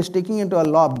end could be sticking into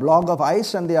a block of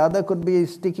ice and the other could be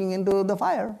sticking into the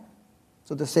fire.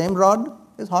 So the same rod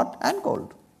is hot and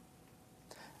cold.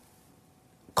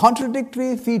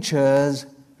 Contradictory features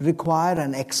require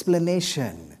an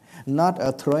explanation, not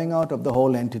a throwing out of the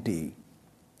whole entity.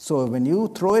 So when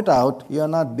you throw it out, you're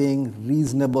not being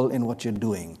reasonable in what you're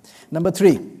doing. Number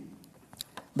 3,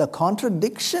 the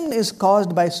contradiction is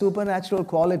caused by supernatural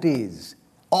qualities,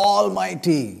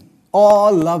 almighty,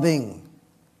 all-loving.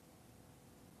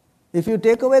 If you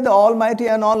take away the almighty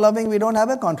and all-loving, we don't have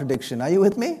a contradiction. Are you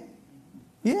with me?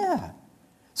 Yeah.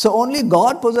 So only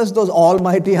God possesses those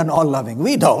almighty and all-loving.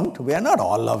 We don't. We are not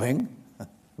all-loving.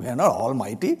 We are not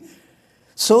almighty.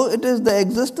 So it is the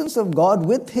existence of God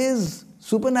with His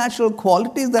supernatural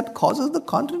qualities that causes the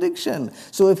contradiction.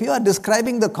 So if you are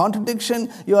describing the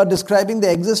contradiction, you are describing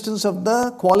the existence of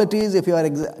the qualities. If you are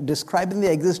describing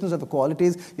the existence of the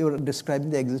qualities, you are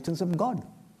describing the existence of God.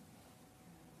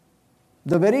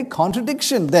 The very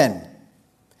contradiction then.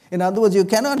 In other words, you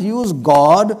cannot use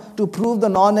God to prove the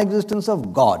non-existence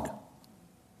of God.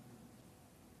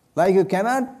 Like you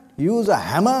cannot use a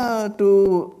hammer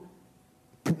to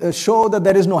show that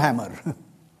there is no hammer.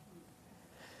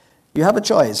 You have a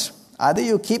choice. Either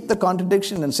you keep the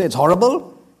contradiction and say it's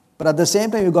horrible, but at the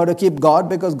same time you've got to keep God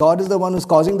because God is the one who's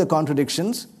causing the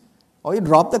contradictions, or you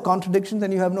drop the contradictions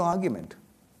and you have no argument.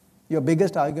 Your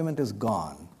biggest argument is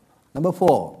gone. Number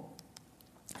 4,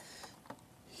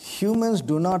 humans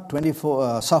do not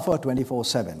suffer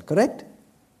 24/7, correct?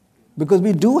 Because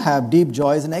we do have deep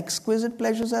joys and exquisite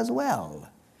pleasures as well.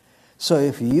 So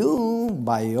if you,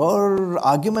 by your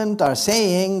argument, are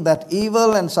saying that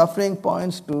evil and suffering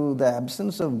points to the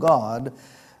absence of God,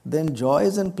 then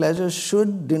joys and pleasures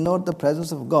should denote the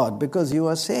presence of God, because you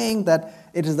are saying that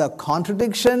it is the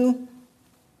contradiction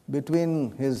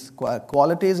between His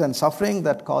qualities and suffering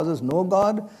that causes no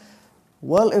God.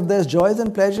 Well, if there's joys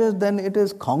and pleasures, then it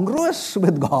is congruous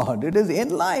with God. It is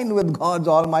in line with God's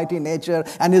almighty nature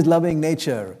and His loving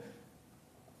nature.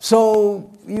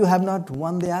 So you have not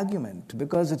won the argument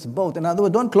because it's both. In other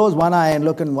words, don't close one eye and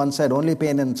look on one side, only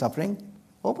pain and suffering.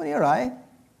 Open your eye.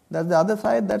 That's the other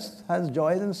side that has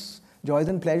joys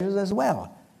and pleasures as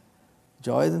well.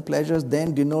 Joys and pleasures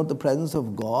then denote the presence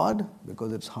of God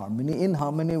because it's in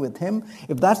harmony with Him.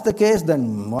 If that's the case,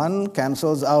 then one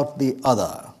cancels out the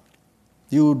other.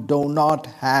 You do not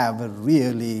have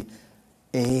really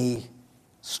a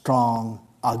strong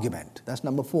argument. That's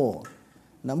number 4.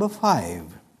 Number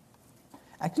 5.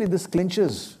 Actually, this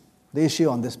clinches the issue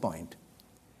on this point.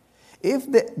 If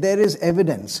there is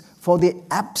evidence for the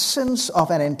absence of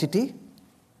an entity,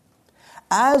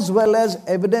 as well as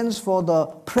evidence for the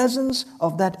presence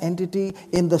of that entity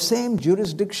in the same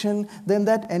jurisdiction, then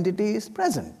that entity is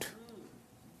present.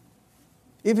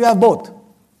 If you have both,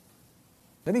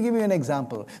 let me give you an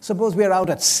example. Suppose we are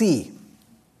out at sea,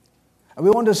 and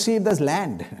we want to see if there's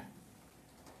land.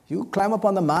 You climb up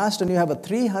on the mast and you have a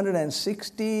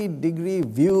 360-degree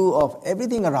view of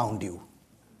everything around you.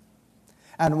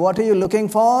 And what are you looking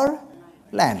for?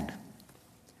 Land.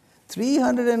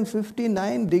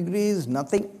 359 degrees,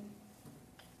 nothing.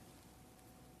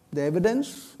 The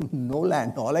evidence? No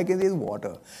land. All I can see is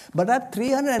water. But at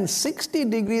 360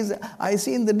 degrees, I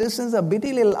see in the distance a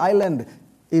bitty little island.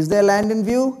 Is there land in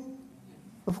view?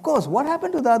 Of course. What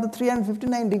happened to the other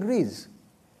 359 degrees?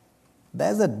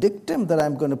 There's a dictum that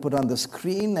I'm going to put on the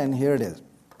screen, and here it is.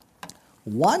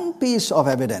 One piece of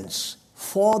evidence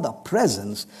for the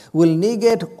presence will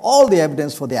negate all the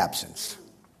evidence for the absence.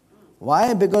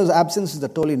 Why? Because absence is a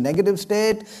totally negative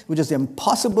state, which is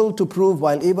impossible to prove,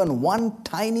 while even one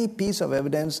tiny piece of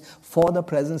evidence for the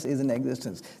presence is in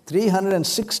existence.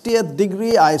 360th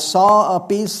degree, I saw a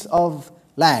piece of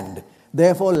land.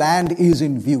 Therefore, land is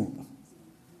in view.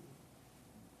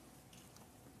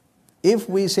 If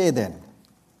we say then,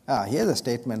 here's a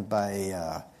statement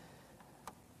by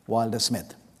Walter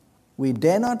Smith. We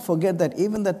dare not forget that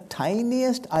even the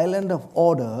tiniest island of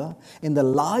order in the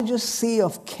largest sea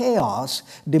of chaos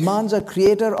demands a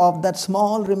creator of that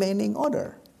small remaining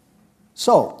order.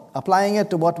 So, applying it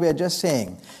to what we are just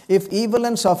saying, if evil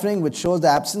and suffering, which shows the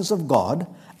absence of God,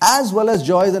 as well as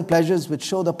joys and pleasures, which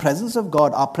show the presence of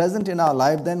God, are present in our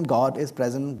life, then God is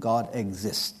present, God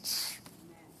exists.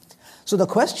 So the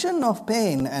question of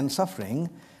pain and suffering,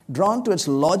 drawn to its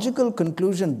logical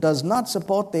conclusion, does not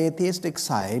support the atheistic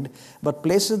side, but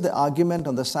places the argument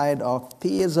on the side of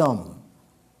theism.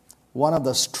 One of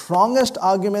the strongest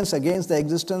arguments against the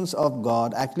existence of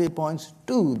God actually points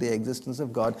to the existence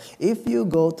of God if you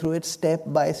go through it step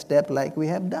by step like we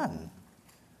have done.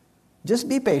 Just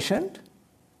be patient,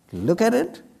 look at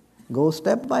it, go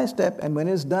step by step, and when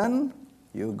it's done,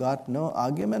 you got no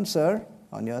argument, sir,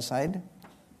 on your side.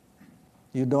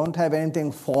 You don't have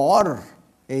anything for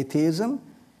atheism.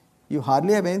 You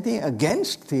hardly have anything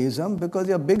against theism because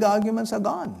your big arguments are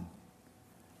gone.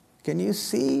 Can you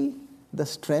see the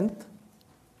strength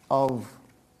of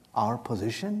our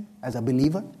position as a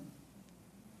believer?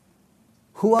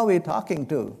 Who are we talking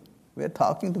to? We're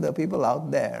talking to the people out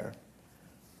there.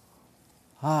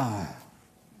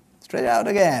 Stretch out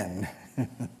again.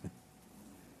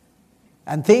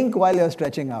 And think while you're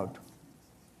stretching out.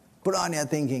 Put on your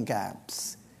thinking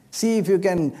caps. See if you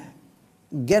can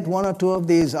get one or two of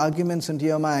these arguments into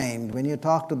your mind when you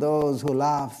talk to those who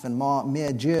laugh and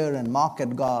mere jeer and mock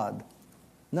at God.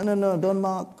 No, don't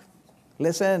mock.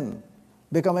 Listen.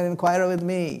 Become an inquirer with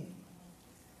me.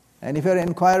 And if you're an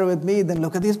inquirer with me, then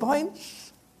look at these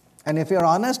points. And if you're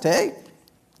honest, hey,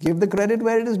 give the credit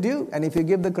where it is due. And if you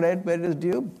give the credit where it is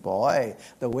due, boy,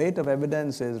 the weight of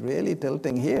evidence is really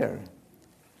tilting here.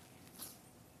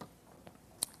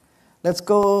 Let's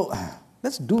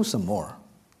do some more.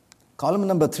 Column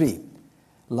number 3,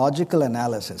 logical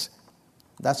analysis.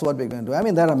 That's what we're going to do. I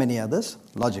mean, there are many others.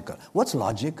 Logical. What's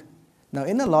logic? Now,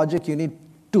 in a logic, you need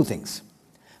two things.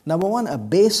 Number one, a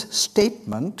base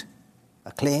statement,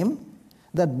 a claim,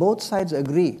 that both sides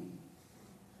agree.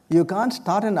 You can't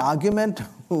start an argument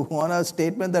on a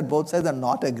statement that both sides are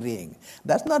not agreeing.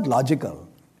 That's not logical.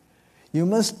 You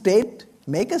must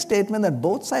make a statement that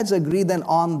both sides agree, then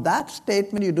on that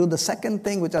statement you do the second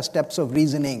thing, which are steps of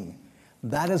reasoning.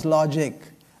 That is logic.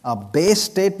 A base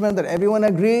statement that everyone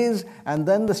agrees, and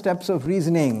then the steps of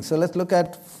reasoning. So let's look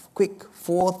at quick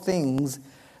 4 things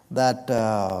that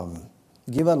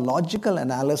give a logical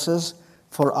analysis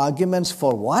for arguments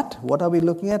for what? What are we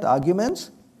looking at?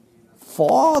 Arguments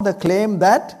for the claim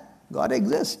that God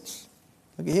exists.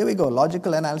 Okay, here we go.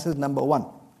 Logical analysis number 1.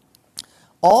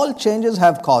 All changes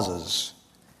have causes.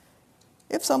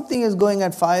 If something is going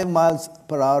at 5 miles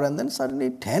per hour and then suddenly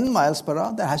 10 miles per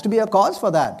hour, there has to be a cause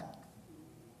for that.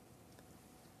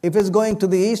 If it's going to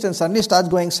the east and suddenly starts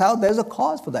going south, there's a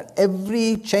cause for that.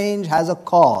 Every change has a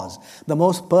cause. The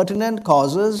most pertinent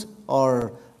causes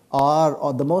or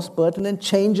the most pertinent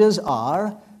changes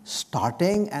are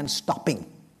starting and stopping.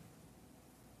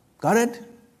 Got it?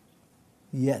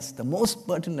 Yes, the most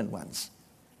pertinent ones.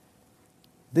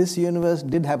 This universe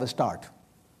did have a start.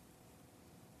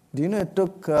 Do you know it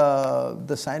took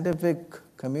the scientific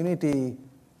community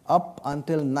up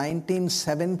until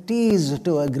 1970s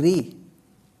to agree?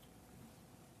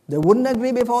 They wouldn't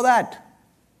agree before that.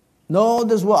 No,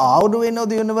 how do we know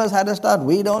the universe had a start?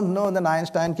 We don't know. Then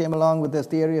Einstein came along with his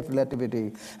theory of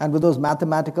relativity. And with those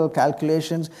mathematical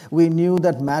calculations, we knew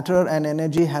that matter and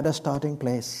energy had a starting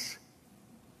place.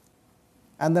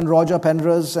 And then Roger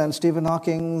Penrose and Stephen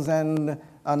Hawking and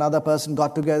another person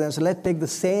got together and said, let's take the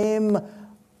same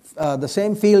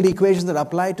field equations that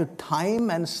apply to time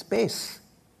and space.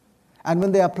 And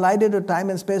when they applied it to time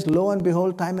and space, lo and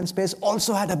behold, time and space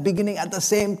also had a beginning at the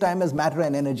same time as matter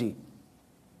and energy.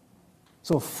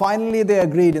 So finally they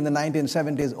agreed in the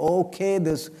 1970s, okay,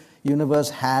 this universe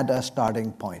had a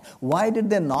starting point. Why did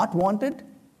they not want it?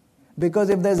 Because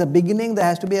if there's a beginning, there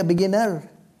has to be a beginner.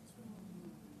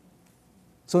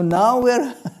 So now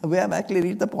we have actually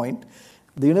reached the point.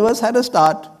 The universe had a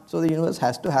start, so the universe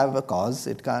has to have a cause.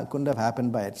 It couldn't have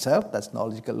happened by itself. That's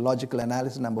logical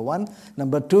analysis number 1.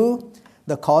 Number 2,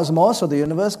 the cosmos, or the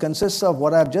universe, consists of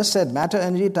what I've just said, matter,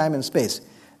 energy, time, and space.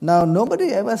 Now,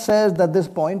 nobody ever says that this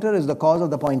pointer is the cause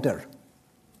of the pointer.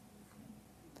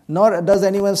 Nor does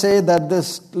anyone say that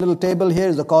this little table here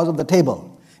is the cause of the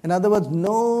table. In other words,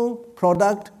 no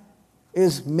product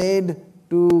is made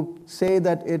to say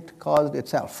that it caused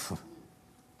itself.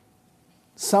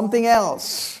 Something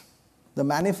else. The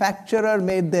manufacturer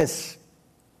made this.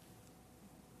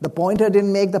 The pointer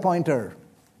didn't make the pointer.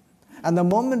 And the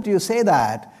moment you say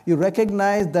that, you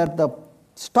recognize that the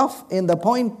stuff in the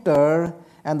pointer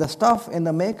and the stuff in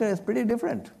the maker is pretty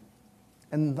different.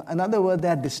 In other words, they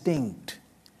are distinct.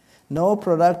 No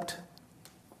product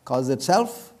causes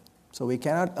itself, so we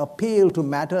cannot appeal to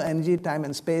matter, energy, time,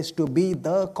 and space to be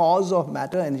the cause of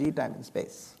matter, energy, time, and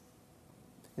space.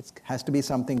 It has to be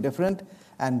something different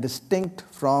and distinct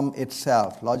from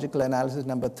itself. Logical analysis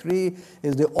number 3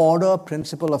 is the order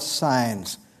principle of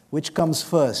science. Which comes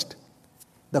first?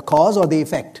 The cause or the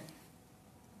effect?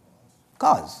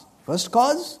 Cause. First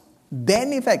cause,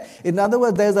 then effect. In other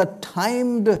words, there's a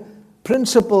timed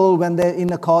principle when they're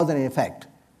in a cause and effect.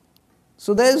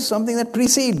 So there's something that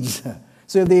precedes.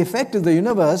 So if the effect is the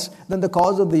universe, then the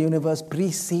cause of the universe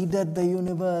preceded the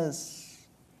universe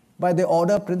by the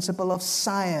order principle of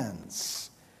science.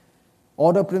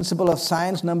 Order principle of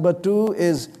science number 2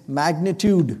 is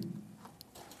magnitude.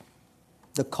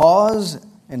 The cause,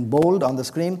 in bold on the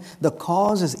screen, the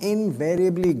cause is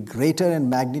invariably greater in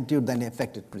magnitude than the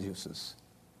effect it produces.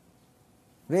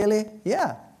 Really?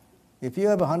 Yeah. If you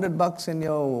have $100 in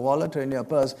your wallet or in your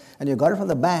purse and you got it from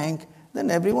the bank,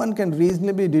 then everyone can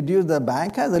reasonably deduce the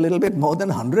bank has a little bit more than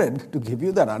 100 to give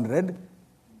you that 100.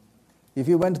 If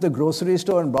you went to the grocery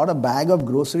store and brought a bag of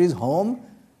groceries home,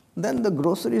 then the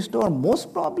grocery store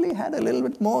most probably had a little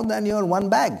bit more than your one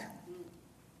bag.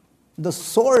 The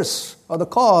source or the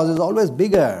cause is always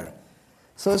bigger.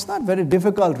 So it's not very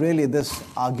difficult, really, this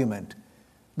argument.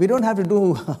 We don't have to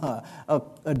do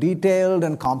a detailed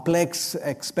and complex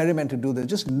experiment to do this.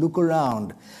 Just look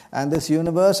around. And this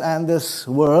universe and this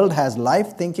world has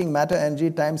life, thinking, matter, energy,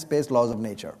 time, space, laws of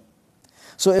nature.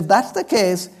 So if that's the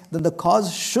case, then the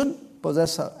cause should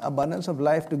possess abundance of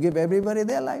life to give everybody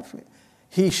their life.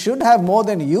 He should have more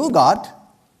than you got,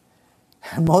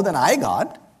 and more than I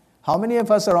got. How many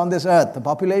of us are on this earth? The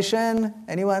population,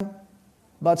 anyone?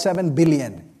 About 7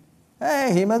 billion.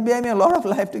 Hey, he must be having a lot of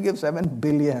life to give 7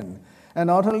 billion. And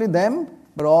not only them,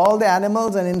 but all the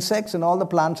animals and insects and all the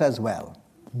plants as well.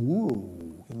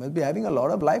 Ooh, he must be having a lot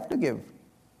of life to give.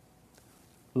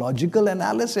 Logical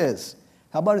analysis.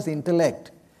 How about his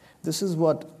intellect? This is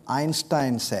what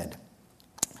Einstein said.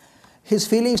 His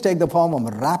feelings take the form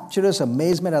of rapturous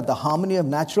amazement at the harmony of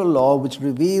natural law, which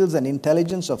reveals an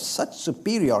intelligence of such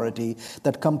superiority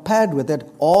that compared with it,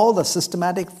 all the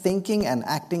systematic thinking and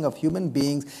acting of human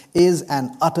beings is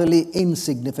an utterly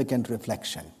insignificant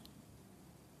reflection.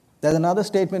 There's another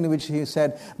statement in which he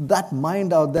said, that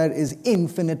mind out there is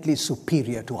infinitely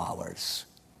superior to ours.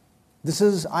 This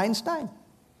is Einstein.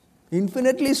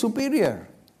 Infinitely superior.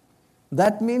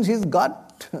 That means he's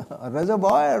got a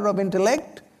reservoir of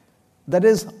intellect that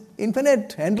is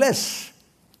infinite, endless.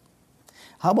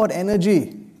 How about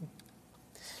energy?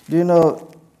 Do you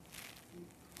know,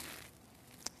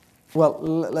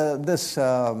 well, this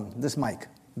mic,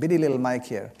 bitty little mic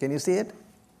here, can you see it?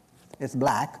 It's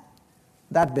black,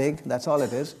 that big, that's all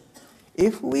it is.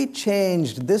 If we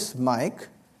changed this mic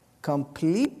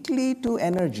completely to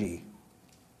energy,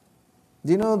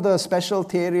 do you know the special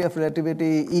theory of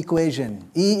relativity equation?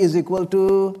 E is equal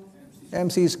to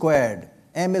mc squared.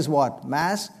 M is what?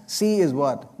 Mass. C is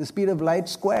what? The speed of light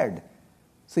squared.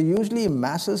 So usually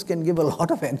masses can give a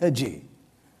lot of energy.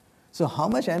 So how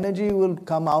much energy will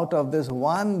come out of this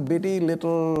one bitty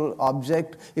little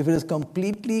object if it is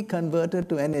completely converted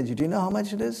to energy? Do you know how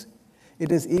much it is?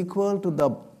 It is equal to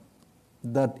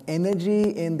the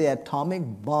energy in the atomic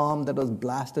bomb that was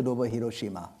blasted over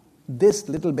Hiroshima. This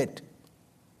little bit.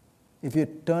 If you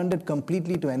turned it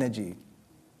completely to energy.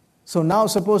 So now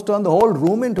suppose turn the whole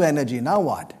room into energy. Now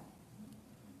what?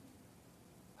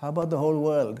 How about the whole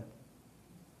world?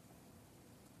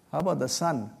 How about the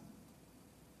sun?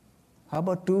 How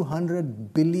about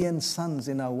 200 billion suns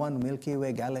in our one Milky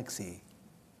Way galaxy?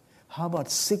 How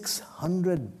about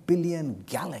 600 billion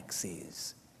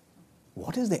galaxies?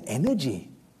 What is the energy?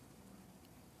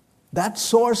 That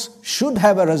source should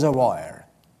have a reservoir.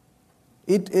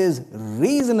 It is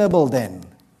reasonable then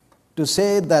to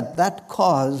say that that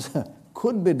cause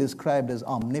could be described as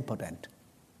omnipotent,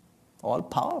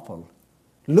 all-powerful.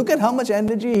 Look at how much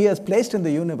energy he has placed in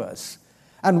the universe.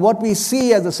 And what we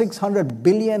see as the 600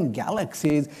 billion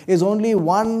galaxies is only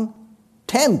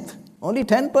 1/10, only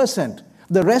 10%.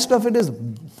 The rest of it is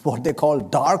what they call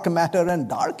dark matter and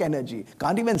dark energy.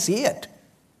 Can't even see it.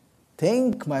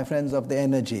 Think, my friends, of the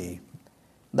energy.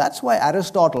 That's why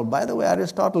Aristotle, by the way,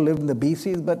 Aristotle lived in the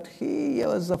BCs, but he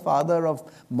was the father of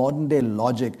modern day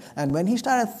logic. And when he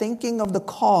started thinking of the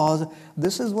cause,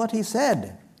 this is what he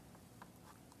said.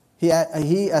 He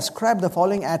ascribed the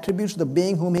following attributes to the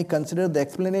being whom he considered the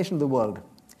explanation of the world.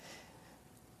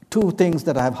 Two things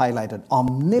that I have highlighted,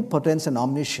 omnipotence and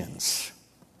omniscience.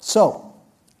 So,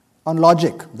 on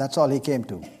logic, that's all he came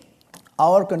to.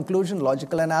 Our conclusion,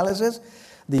 logical analysis,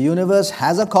 the universe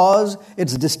has a cause,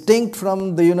 it's distinct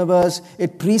from the universe,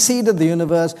 it preceded the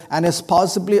universe, and is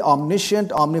possibly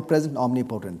omniscient, omnipresent,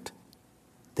 omnipotent.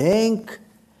 Think,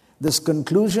 this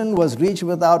conclusion was reached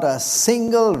without a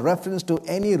single reference to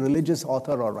any religious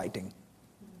author or writing.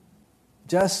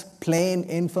 Just plain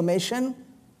information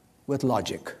with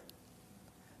logic.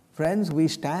 Friends, we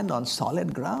stand on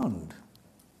solid ground.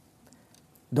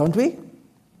 Don't we?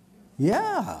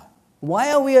 Yeah.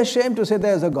 Why are we ashamed to say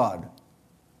there's a God?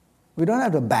 We don't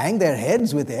have to bang their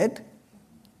heads with it,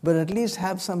 but at least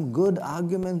have some good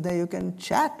argument there. You can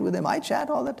chat with them. I chat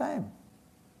all the time.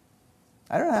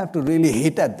 I don't have to really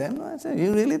hit at them. I say,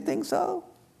 you really think so?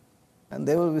 And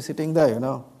they will be sitting there,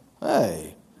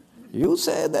 Hey, you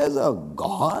say there's a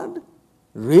God?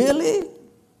 Really?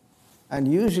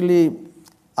 And usually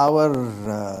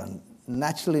our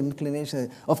natural inclination is,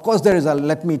 of course there is a,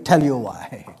 let me tell you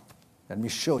why. Let me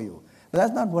show you. But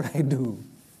that's not what I do.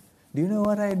 Do you know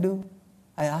what I do?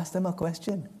 I ask them a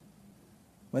question.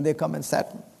 when they come and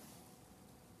sat.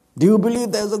 Do you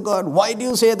believe there's a God? Why do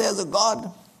you say there's a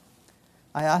God?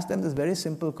 I asked them this very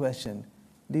simple question.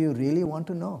 Do you really want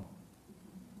to know?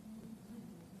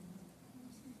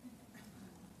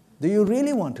 Do you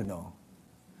really want to know?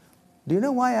 Do you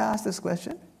know why I asked this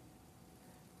question?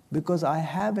 Because I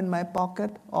have in my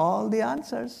pocket all the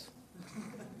answers.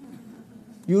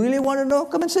 You really want to know?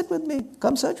 Come and sit with me.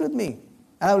 Come search with me.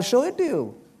 And I will show it to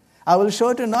you. I will show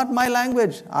it to you, not my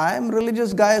language. I am a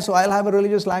religious guy, so I'll have a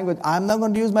religious language. I'm not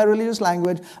going to use my religious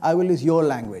language. I will use your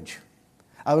language.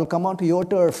 I will come onto your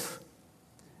turf.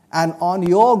 And on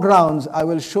your grounds, I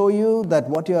will show you that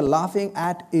what you're laughing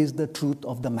at is the truth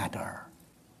of the matter.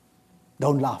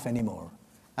 Don't laugh anymore.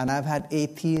 And I've had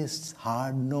atheists,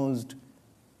 hard-nosed,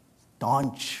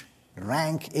 staunch,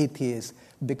 rank atheists,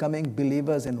 becoming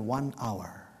believers in 1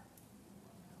 hour.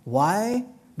 Why?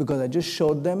 Because I just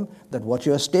showed them that what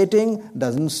you're stating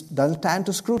doesn't stand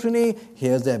to scrutiny.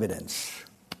 Here's the evidence.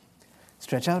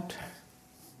 Stretch out.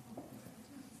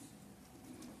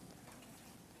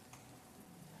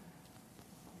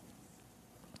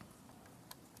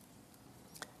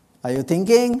 Are you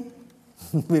thinking?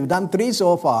 We've done 3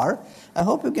 so far. I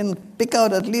hope you can pick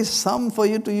out at least some for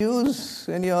you to use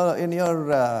in your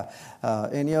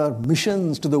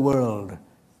missions to the world.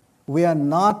 We are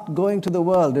not going to the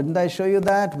world. Didn't I show you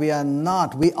that? We are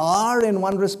not. We are in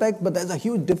one respect, but there's a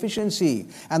huge deficiency.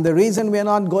 And the reason we are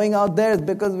not going out there is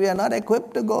because we are not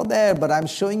equipped to go there. But I'm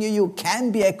showing you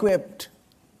can be equipped.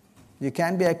 You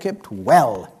can be equipped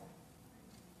well.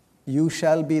 You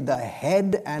shall be the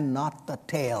head and not the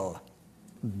tail.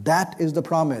 That is the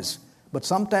promise. But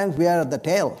sometimes we are at the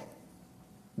tail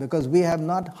because we have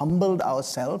not humbled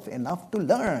ourselves enough to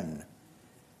learn.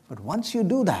 But once you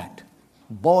do that,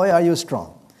 boy, are you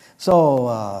strong.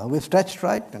 So we've stretched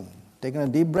right and taken a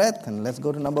deep breath, and let's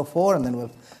go to number 4, and then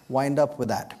we'll wind up with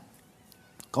that.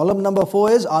 Column number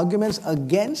 4 is arguments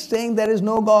against saying there is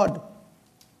no God.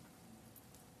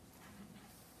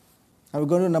 Now we're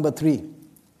going to number 3.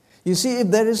 You see, if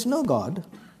there is no God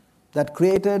that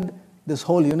created this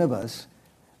whole universe,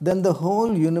 then the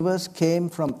whole universe came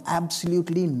from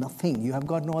absolutely nothing. You have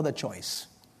got no other choice.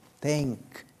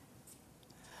 Think.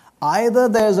 Either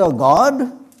there's a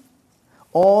God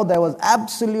or there was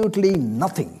absolutely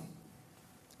nothing.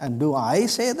 And do I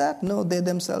say that? No, they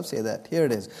themselves say that. Here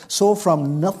it is. So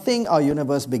from nothing our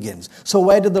universe begins. So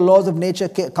where did the laws of nature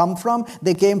come from?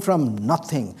 They came from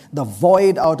nothing, the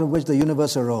void out of which the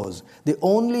universe arose. The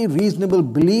only reasonable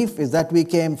belief is that we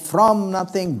came from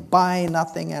nothing, by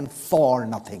nothing, and for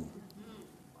nothing.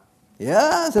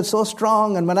 Yes, it's so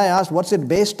strong. And when I asked, what's it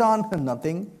based on?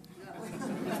 Nothing.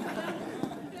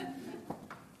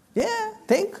 Yeah,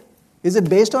 think. Is it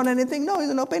based on anything? No, it's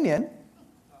an opinion.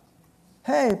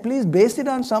 Hey, please base it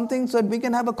on something so that we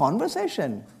can have a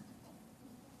conversation.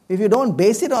 If you don't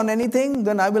base it on anything,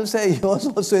 then I will say yours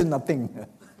also is nothing.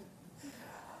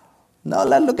 Now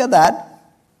let's look at that.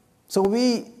 So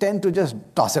we tend to just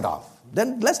toss it off.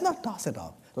 Then let's not toss it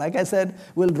off. Like I said,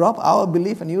 we'll drop our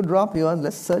belief and you drop yours.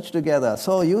 Let's search together.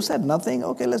 So you said nothing.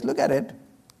 Okay, let's look at it.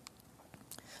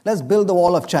 Let's build the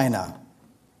wall of China.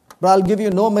 But I'll give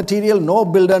you no material, no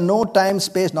builder, no time,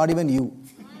 space, not even you.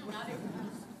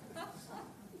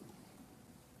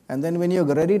 And then when you're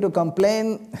ready to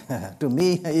complain, to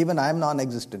me, even I'm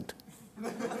non-existent.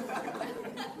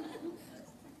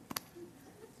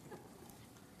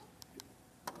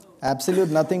 Absolute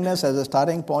nothingness as a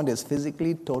starting point is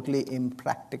physically totally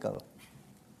impractical.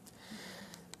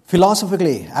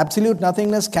 Philosophically, absolute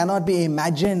nothingness cannot be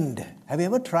imagined. Have you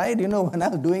ever tried? When I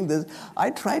was doing this, I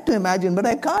tried to imagine, but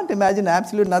I can't imagine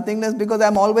absolute nothingness because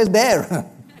I'm always there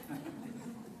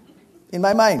in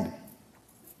my mind.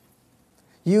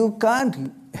 You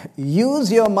can't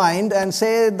use your mind and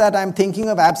say that I'm thinking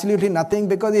of absolutely nothing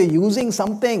because you're using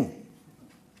something.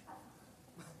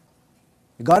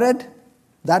 You got it?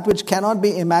 That which cannot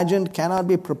be imagined cannot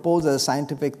be proposed as a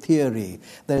scientific theory.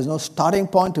 There is no starting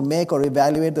point to make or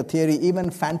evaluate the theory. Even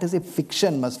fantasy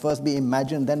fiction must first be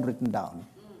imagined, then written down.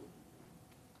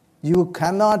 You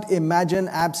cannot imagine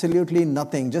absolutely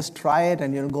nothing. Just try it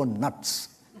and you'll go nuts.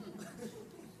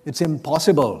 It's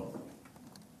impossible.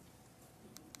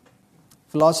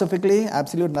 Philosophically,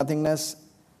 absolute nothingness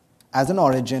as an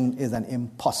origin is an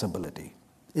impossibility.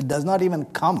 It does not even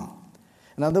come.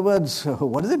 In other words,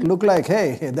 what does it look like?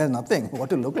 Hey, there's nothing. What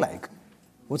to look like?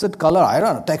 What's it color? I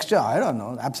don't know. Texture? I don't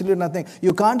know. Absolutely nothing.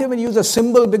 You can't even use a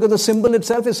symbol because the symbol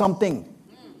itself is something.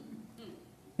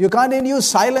 You can't even use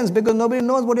silence because nobody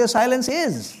knows what your silence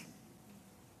is.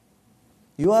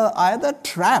 You are either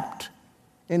trapped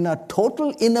in a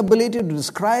total inability to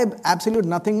describe absolute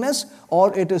nothingness,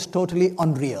 or it is totally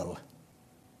unreal.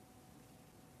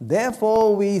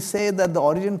 Therefore, we say that the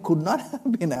origin could not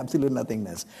have been absolute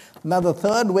nothingness. Now, the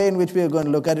third way in which we are going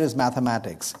to look at it is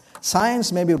mathematics.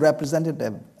 Science may be represented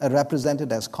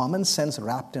as common sense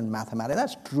wrapped in mathematics.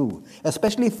 That's true,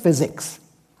 especially physics.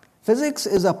 Physics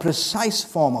is a precise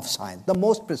form of science, the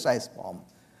most precise form.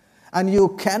 And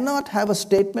you cannot have a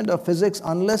statement of physics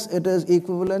unless it is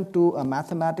equivalent to a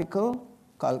mathematical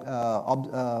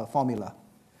formula.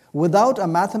 Without a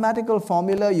mathematical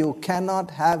formula, you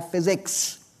cannot have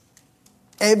physics.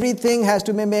 Everything has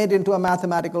to be made into a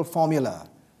mathematical formula.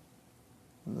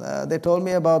 They told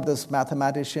me about this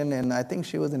mathematician, and I think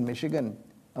she was in Michigan,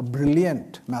 a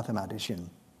brilliant mathematician.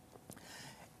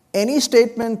 Any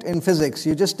statement in physics,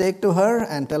 you just take to her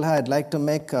and tell her, I'd like to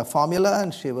make a formula,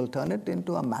 and she will turn it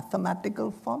into a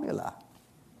mathematical formula.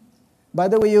 By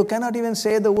the way, you cannot even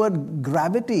say the word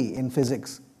gravity in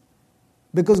physics,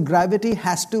 because gravity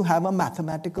has to have a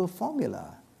mathematical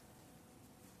formula.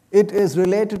 It is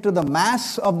related to the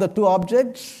mass of the two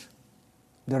objects,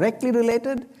 directly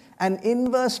related, and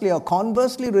inversely or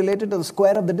conversely related to the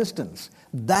square of the distance.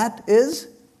 That is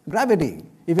gravity.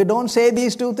 If you don't say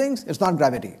these two things, it's not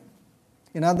gravity.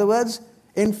 In other words,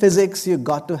 in physics, you've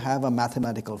got to have a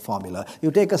mathematical formula.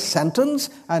 You take a sentence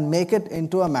and make it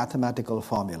into a mathematical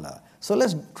formula. So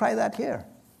let's try that here.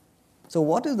 So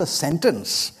what is the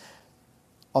sentence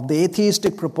of the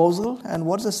atheistic proposal, and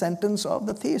what's the sentence of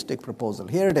the theistic proposal?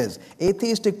 Here it is.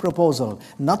 Atheistic proposal.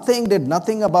 Nothing did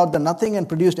nothing about the nothing and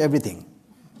produced everything.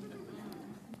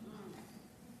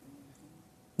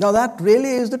 Now that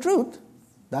really is the truth.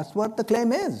 That's what the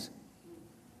claim is.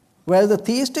 Whereas the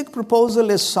theistic proposal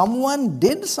is someone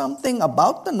did something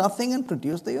about the nothing and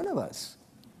produced the universe.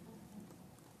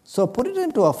 So put it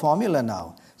into a formula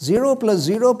now. 0 plus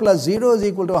 0 plus 0 is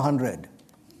equal to 100.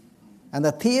 And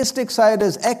the theistic side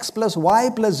is x plus y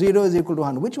plus 0 is equal to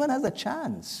 100. Which one has a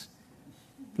chance?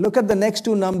 Look at the next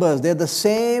two numbers. They're the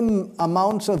same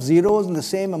amounts of zeros and the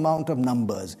same amount of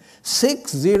numbers.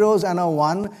 6 zeros and a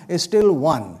 1 is still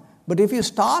 1. But if you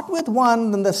start with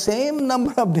 1, then the same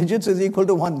number of digits is equal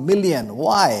to 1 million.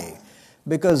 Why?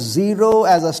 Because 0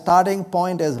 as a starting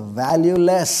point is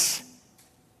valueless.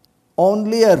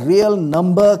 Only a real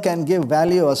number can give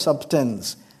value or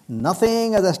substance.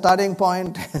 Nothing as a starting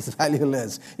point is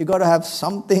valueless. You've got to have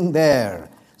something there.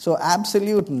 So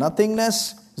absolute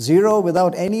nothingness, 0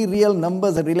 without any real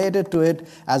numbers related to it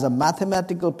as a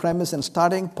mathematical premise and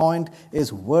starting point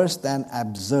is worse than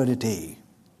absurdity.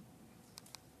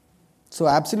 So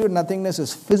absolute nothingness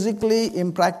is physically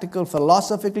impractical,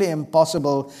 philosophically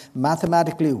impossible,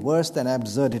 mathematically worse than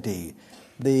absurdity.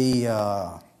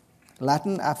 The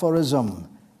Latin aphorism,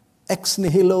 ex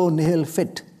nihilo nihil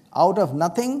fit. Out of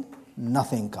nothing,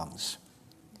 nothing comes.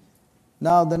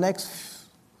 Now, the next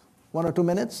 1 or 2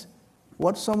 minutes,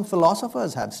 what some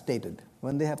philosophers have stated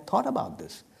when they have thought about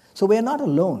this. So we are not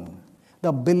alone.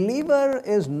 The believer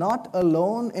is not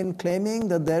alone in claiming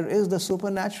that there is the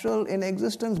supernatural in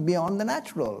existence beyond the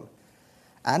natural.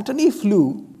 Antony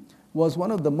Flew was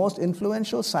one of the most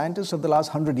influential scientists of the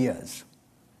last 100 years.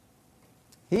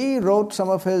 He wrote some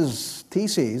of his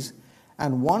theses,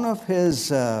 and one of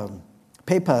his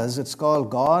papers, it's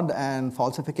called God and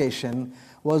Falsification,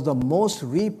 was the most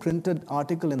reprinted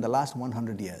article in the last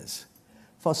 100 years.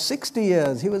 For 60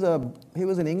 years, he was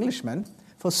an Englishman.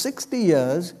 For 60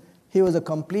 years, he was a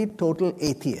complete, total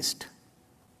atheist.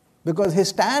 Because his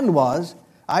stand was,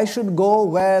 I should go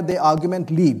where the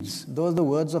argument leads. Those are the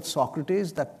words of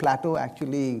Socrates that Plato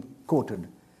actually quoted.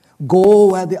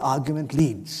 Go where the argument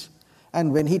leads.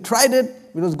 And when he tried it,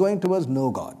 it was going towards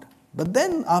no God. But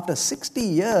then after 60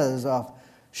 years of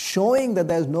showing that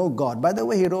there's no God, by the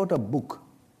way, he wrote a book.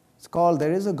 It's called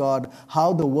There Is a God,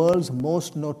 How the World's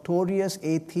Most Notorious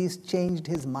Atheist Changed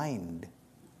His Mind.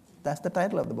 That's the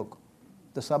title of the book.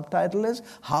 The subtitle is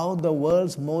How the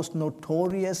World's Most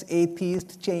Notorious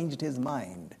Atheist Changed His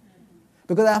Mind.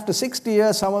 Because after 60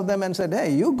 years, some of them said,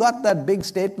 hey, you got that big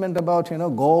statement about,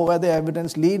 go where the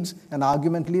evidence leads, an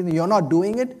argument leads, and you're not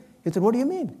doing it. He said, what do you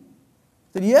mean?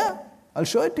 He said, yeah, I'll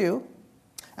show it to you.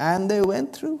 And they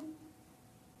went through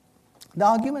the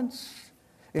arguments.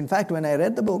 In fact, when I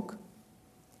read the book,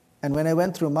 and when I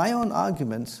went through my own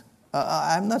arguments,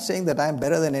 I'm not saying that I'm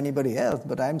better than anybody else,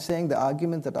 but I'm saying the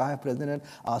arguments that I have presented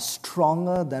are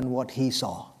stronger than what he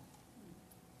saw.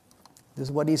 This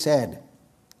is what he said.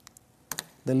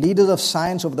 The leaders of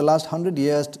science over the last 100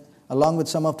 years, along with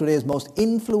some of today's most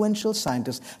influential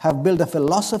scientists, have built a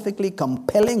philosophically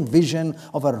compelling vision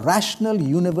of a rational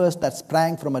universe that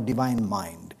sprang from a divine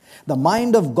mind. The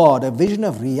mind of God, a vision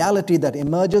of reality that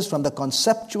emerges from the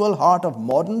conceptual heart of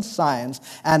modern science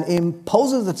and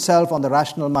imposes itself on the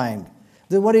rational mind.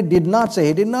 This is what he did not say.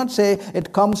 He did not say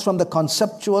it comes from the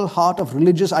conceptual heart of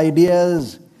religious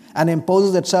ideas and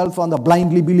imposes itself on the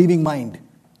blindly believing mind.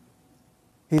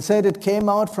 He said it came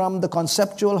out from the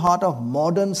conceptual heart of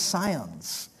modern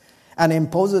science and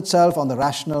imposed itself on the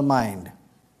rational mind.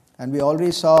 And we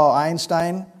already saw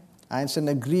Einstein. Einstein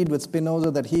agreed with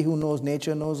Spinoza that he who knows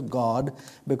nature knows God,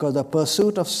 because the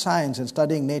pursuit of science and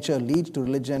studying nature leads to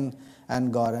religion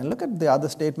and God. And look at the other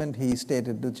statement he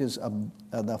stated, which is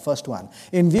the first one.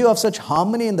 In view of such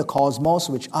harmony in the cosmos,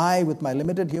 which I, with my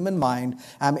limited human mind,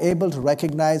 am able to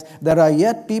recognize, there are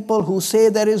yet people who say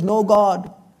there is no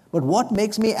God. But what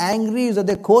makes me angry is that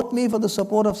they quote me for the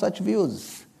support of such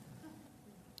views.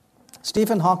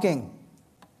 Stephen Hawking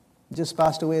just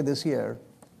passed away this year,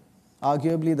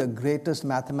 arguably the greatest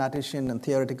mathematician and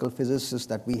theoretical physicist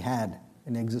that we had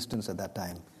in existence at that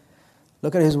time.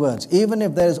 Look at his words. Even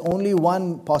if there is only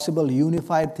one possible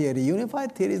unified theory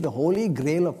is the holy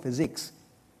grail of physics.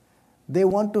 They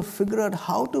want to figure out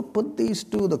how to put these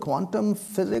two, the quantum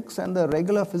physics and the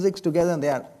regular physics, together, and they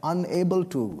are unable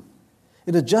to.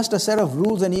 It is just a set of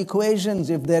rules and equations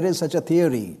if there is such a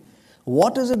theory.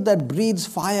 What is it that breathes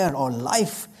fire or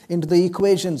life into the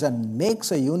equations and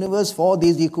makes a universe for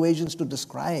these equations to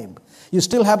describe? You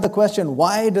still have the question,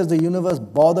 why does the universe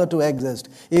bother to exist?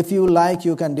 If you like,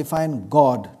 you can define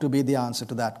God to be the answer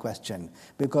to that question,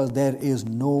 because there is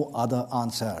no other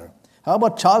answer. How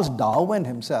about Charles Darwin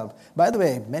himself? By the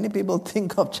way, many people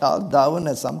think of Charles Darwin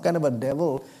as some kind of a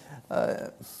devil.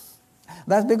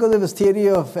 That's because of his theory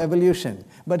of evolution.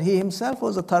 But he himself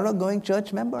was a thoroughgoing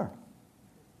church member.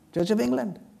 Church of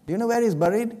England. Do you know where he's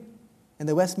buried? In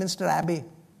the Westminster Abbey.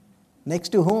 Next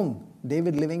to whom?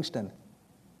 David Livingstone.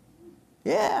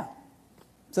 Yeah.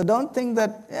 So don't think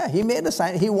that,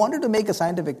 he wanted to make a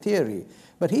scientific theory,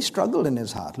 but he struggled in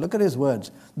his heart. Look at his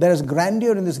words. There is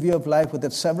grandeur in this view of life, with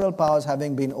its several powers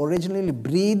having been originally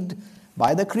breathed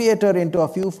by the Creator into a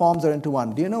few forms or into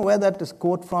one. Do you know where that is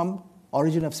quote from?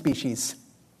 Origin of Species.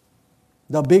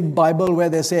 The big Bible where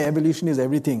they say evolution is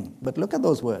everything. But look at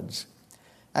those words.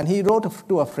 And he wrote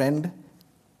to a friend,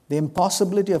 the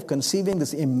impossibility of conceiving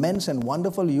this immense and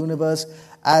wonderful universe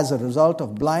as a result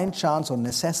of blind chance or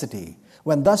necessity.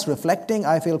 When thus reflecting,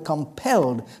 I feel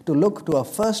compelled to look to a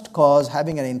first cause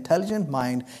having an intelligent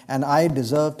mind, and I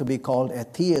deserve to be called a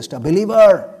theist, a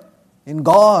believer in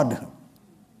God.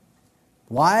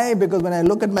 Why? Because when I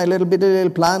look at my little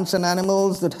plants and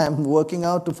animals that I'm working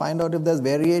out to find out if there's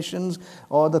variations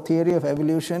or the theory of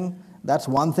evolution, that's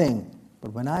one thing.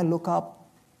 But when I look up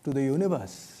to the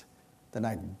universe, then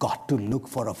I got to look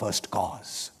for a first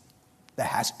cause. There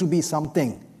has to be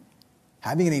something.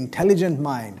 Having an intelligent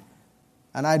mind.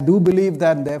 And I do believe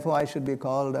that, therefore I should be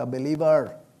called a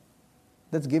believer.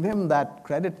 Let's give him that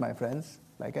credit, my friends.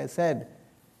 Like I said,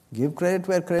 give credit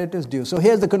where credit is due. So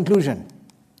here's the conclusion.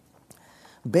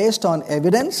 Based on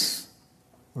evidence,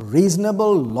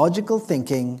 reasonable, logical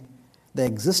thinking, the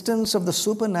existence of the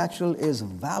supernatural is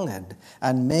valid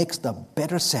and makes the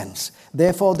better sense.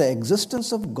 Therefore, the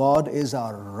existence of God is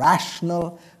a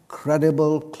rational,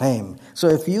 credible claim. So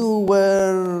if you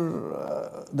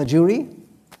were the jury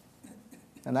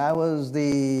and I was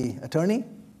the attorney,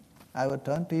 I would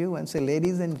turn to you and say,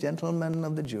 ladies and gentlemen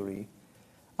of the jury,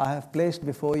 I have placed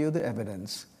before you the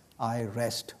evidence. I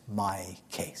rest my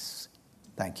case.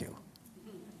 Thank you.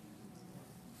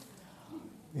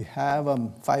 We have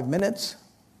 5 minutes.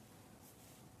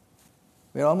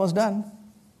 We're almost done.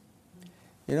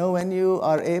 You know, when you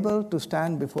are able to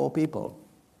stand before people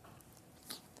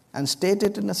and state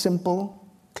it in a simple,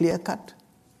 clear-cut,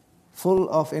 full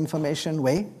of information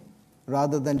way,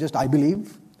 rather than just I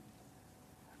believe,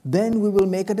 then we will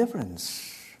make a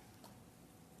difference.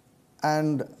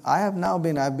 And I've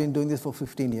been doing this for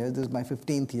 15 years. This is my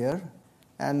 15th year.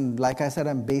 And like I said,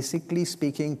 I'm basically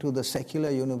speaking to the secular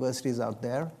universities out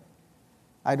there.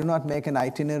 I do not make an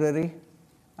itinerary.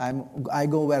 I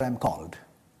go where I'm called.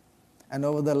 And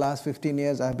over the last 15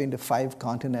 years, I've been to 5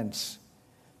 continents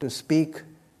to speak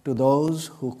to those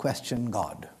who question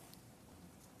God.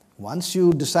 Once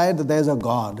you decide that there's a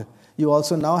God, you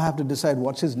also now have to decide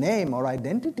what's his name or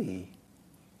identity.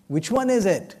 Which one is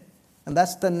it? And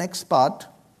that's the next part.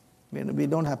 We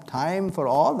don't have time for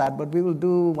all that, but we will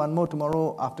do one more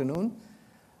tomorrow afternoon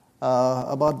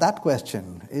about that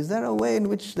question. Is there a way in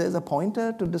which there's a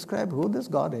pointer to describe who this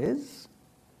God is?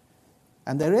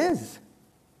 And there is.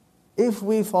 If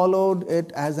we followed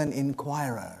it as an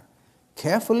inquirer,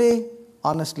 carefully,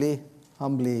 honestly,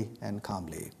 humbly, and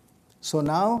calmly. So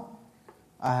now,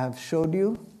 I have showed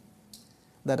you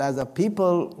that as a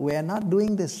people, we are not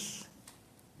doing this.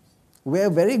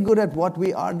 We're very good at what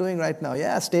we are doing right now.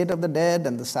 Yeah, state of the dead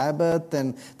and the Sabbath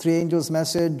and 3 angels'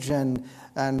 message and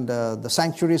and the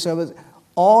sanctuary service,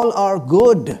 all are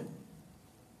good.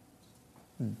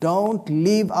 Don't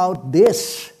leave out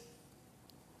this,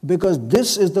 because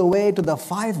this is the way to the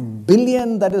 5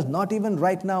 billion that is not even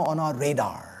right now on our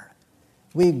radar.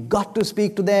 We got to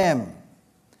speak to them.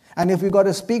 And if you got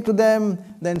to speak to them,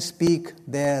 then speak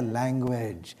their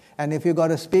language. And if you got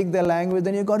to speak their language,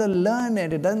 then you got to learn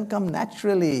it. It doesn't come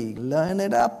naturally. Learn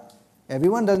it up.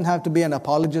 Everyone doesn't have to be an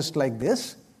apologist like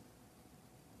this,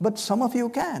 but some of you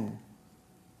can.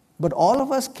 But all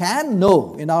of us can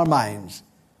know in our minds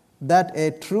that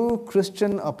a true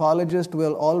Christian apologist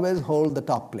will always hold the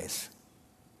top place.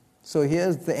 So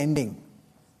here's the ending.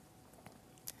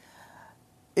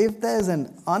 If there's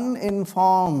an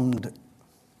uninformed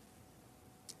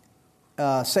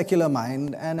secular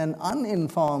mind and an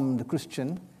uninformed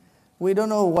Christian, we don't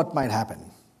know what might happen.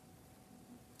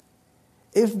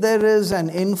 If there is an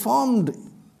informed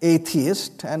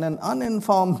atheist and an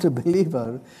uninformed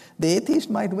believer, the atheist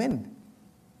might win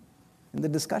in the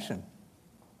discussion.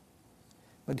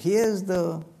 But here's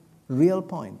the real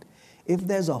point. If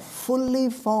there's a fully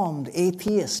formed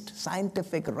atheist,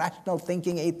 scientific, rational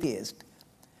thinking atheist,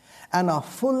 and a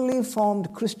fully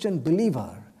formed Christian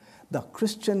believer, the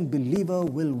Christian believer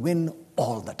will win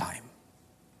all the time.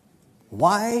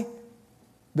 Why?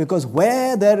 Because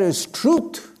where there is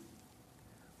truth,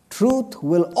 truth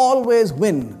will always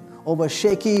win over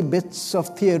shaky bits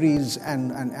of theories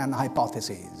and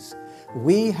hypotheses.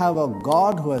 We have a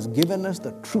God who has given us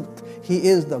the truth. He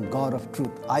is the God of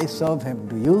truth. I serve Him.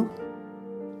 Do you?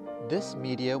 This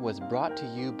media was brought to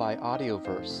you by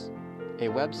Audioverse, a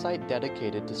website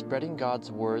dedicated to spreading God's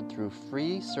Word through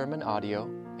free sermon audio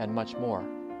and much more.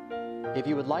 If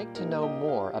you would like to know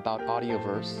more about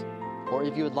Audioverse, or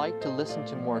if you would like to listen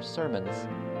to more sermons,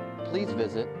 please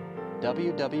visit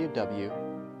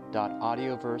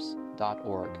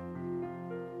www.audioverse.org.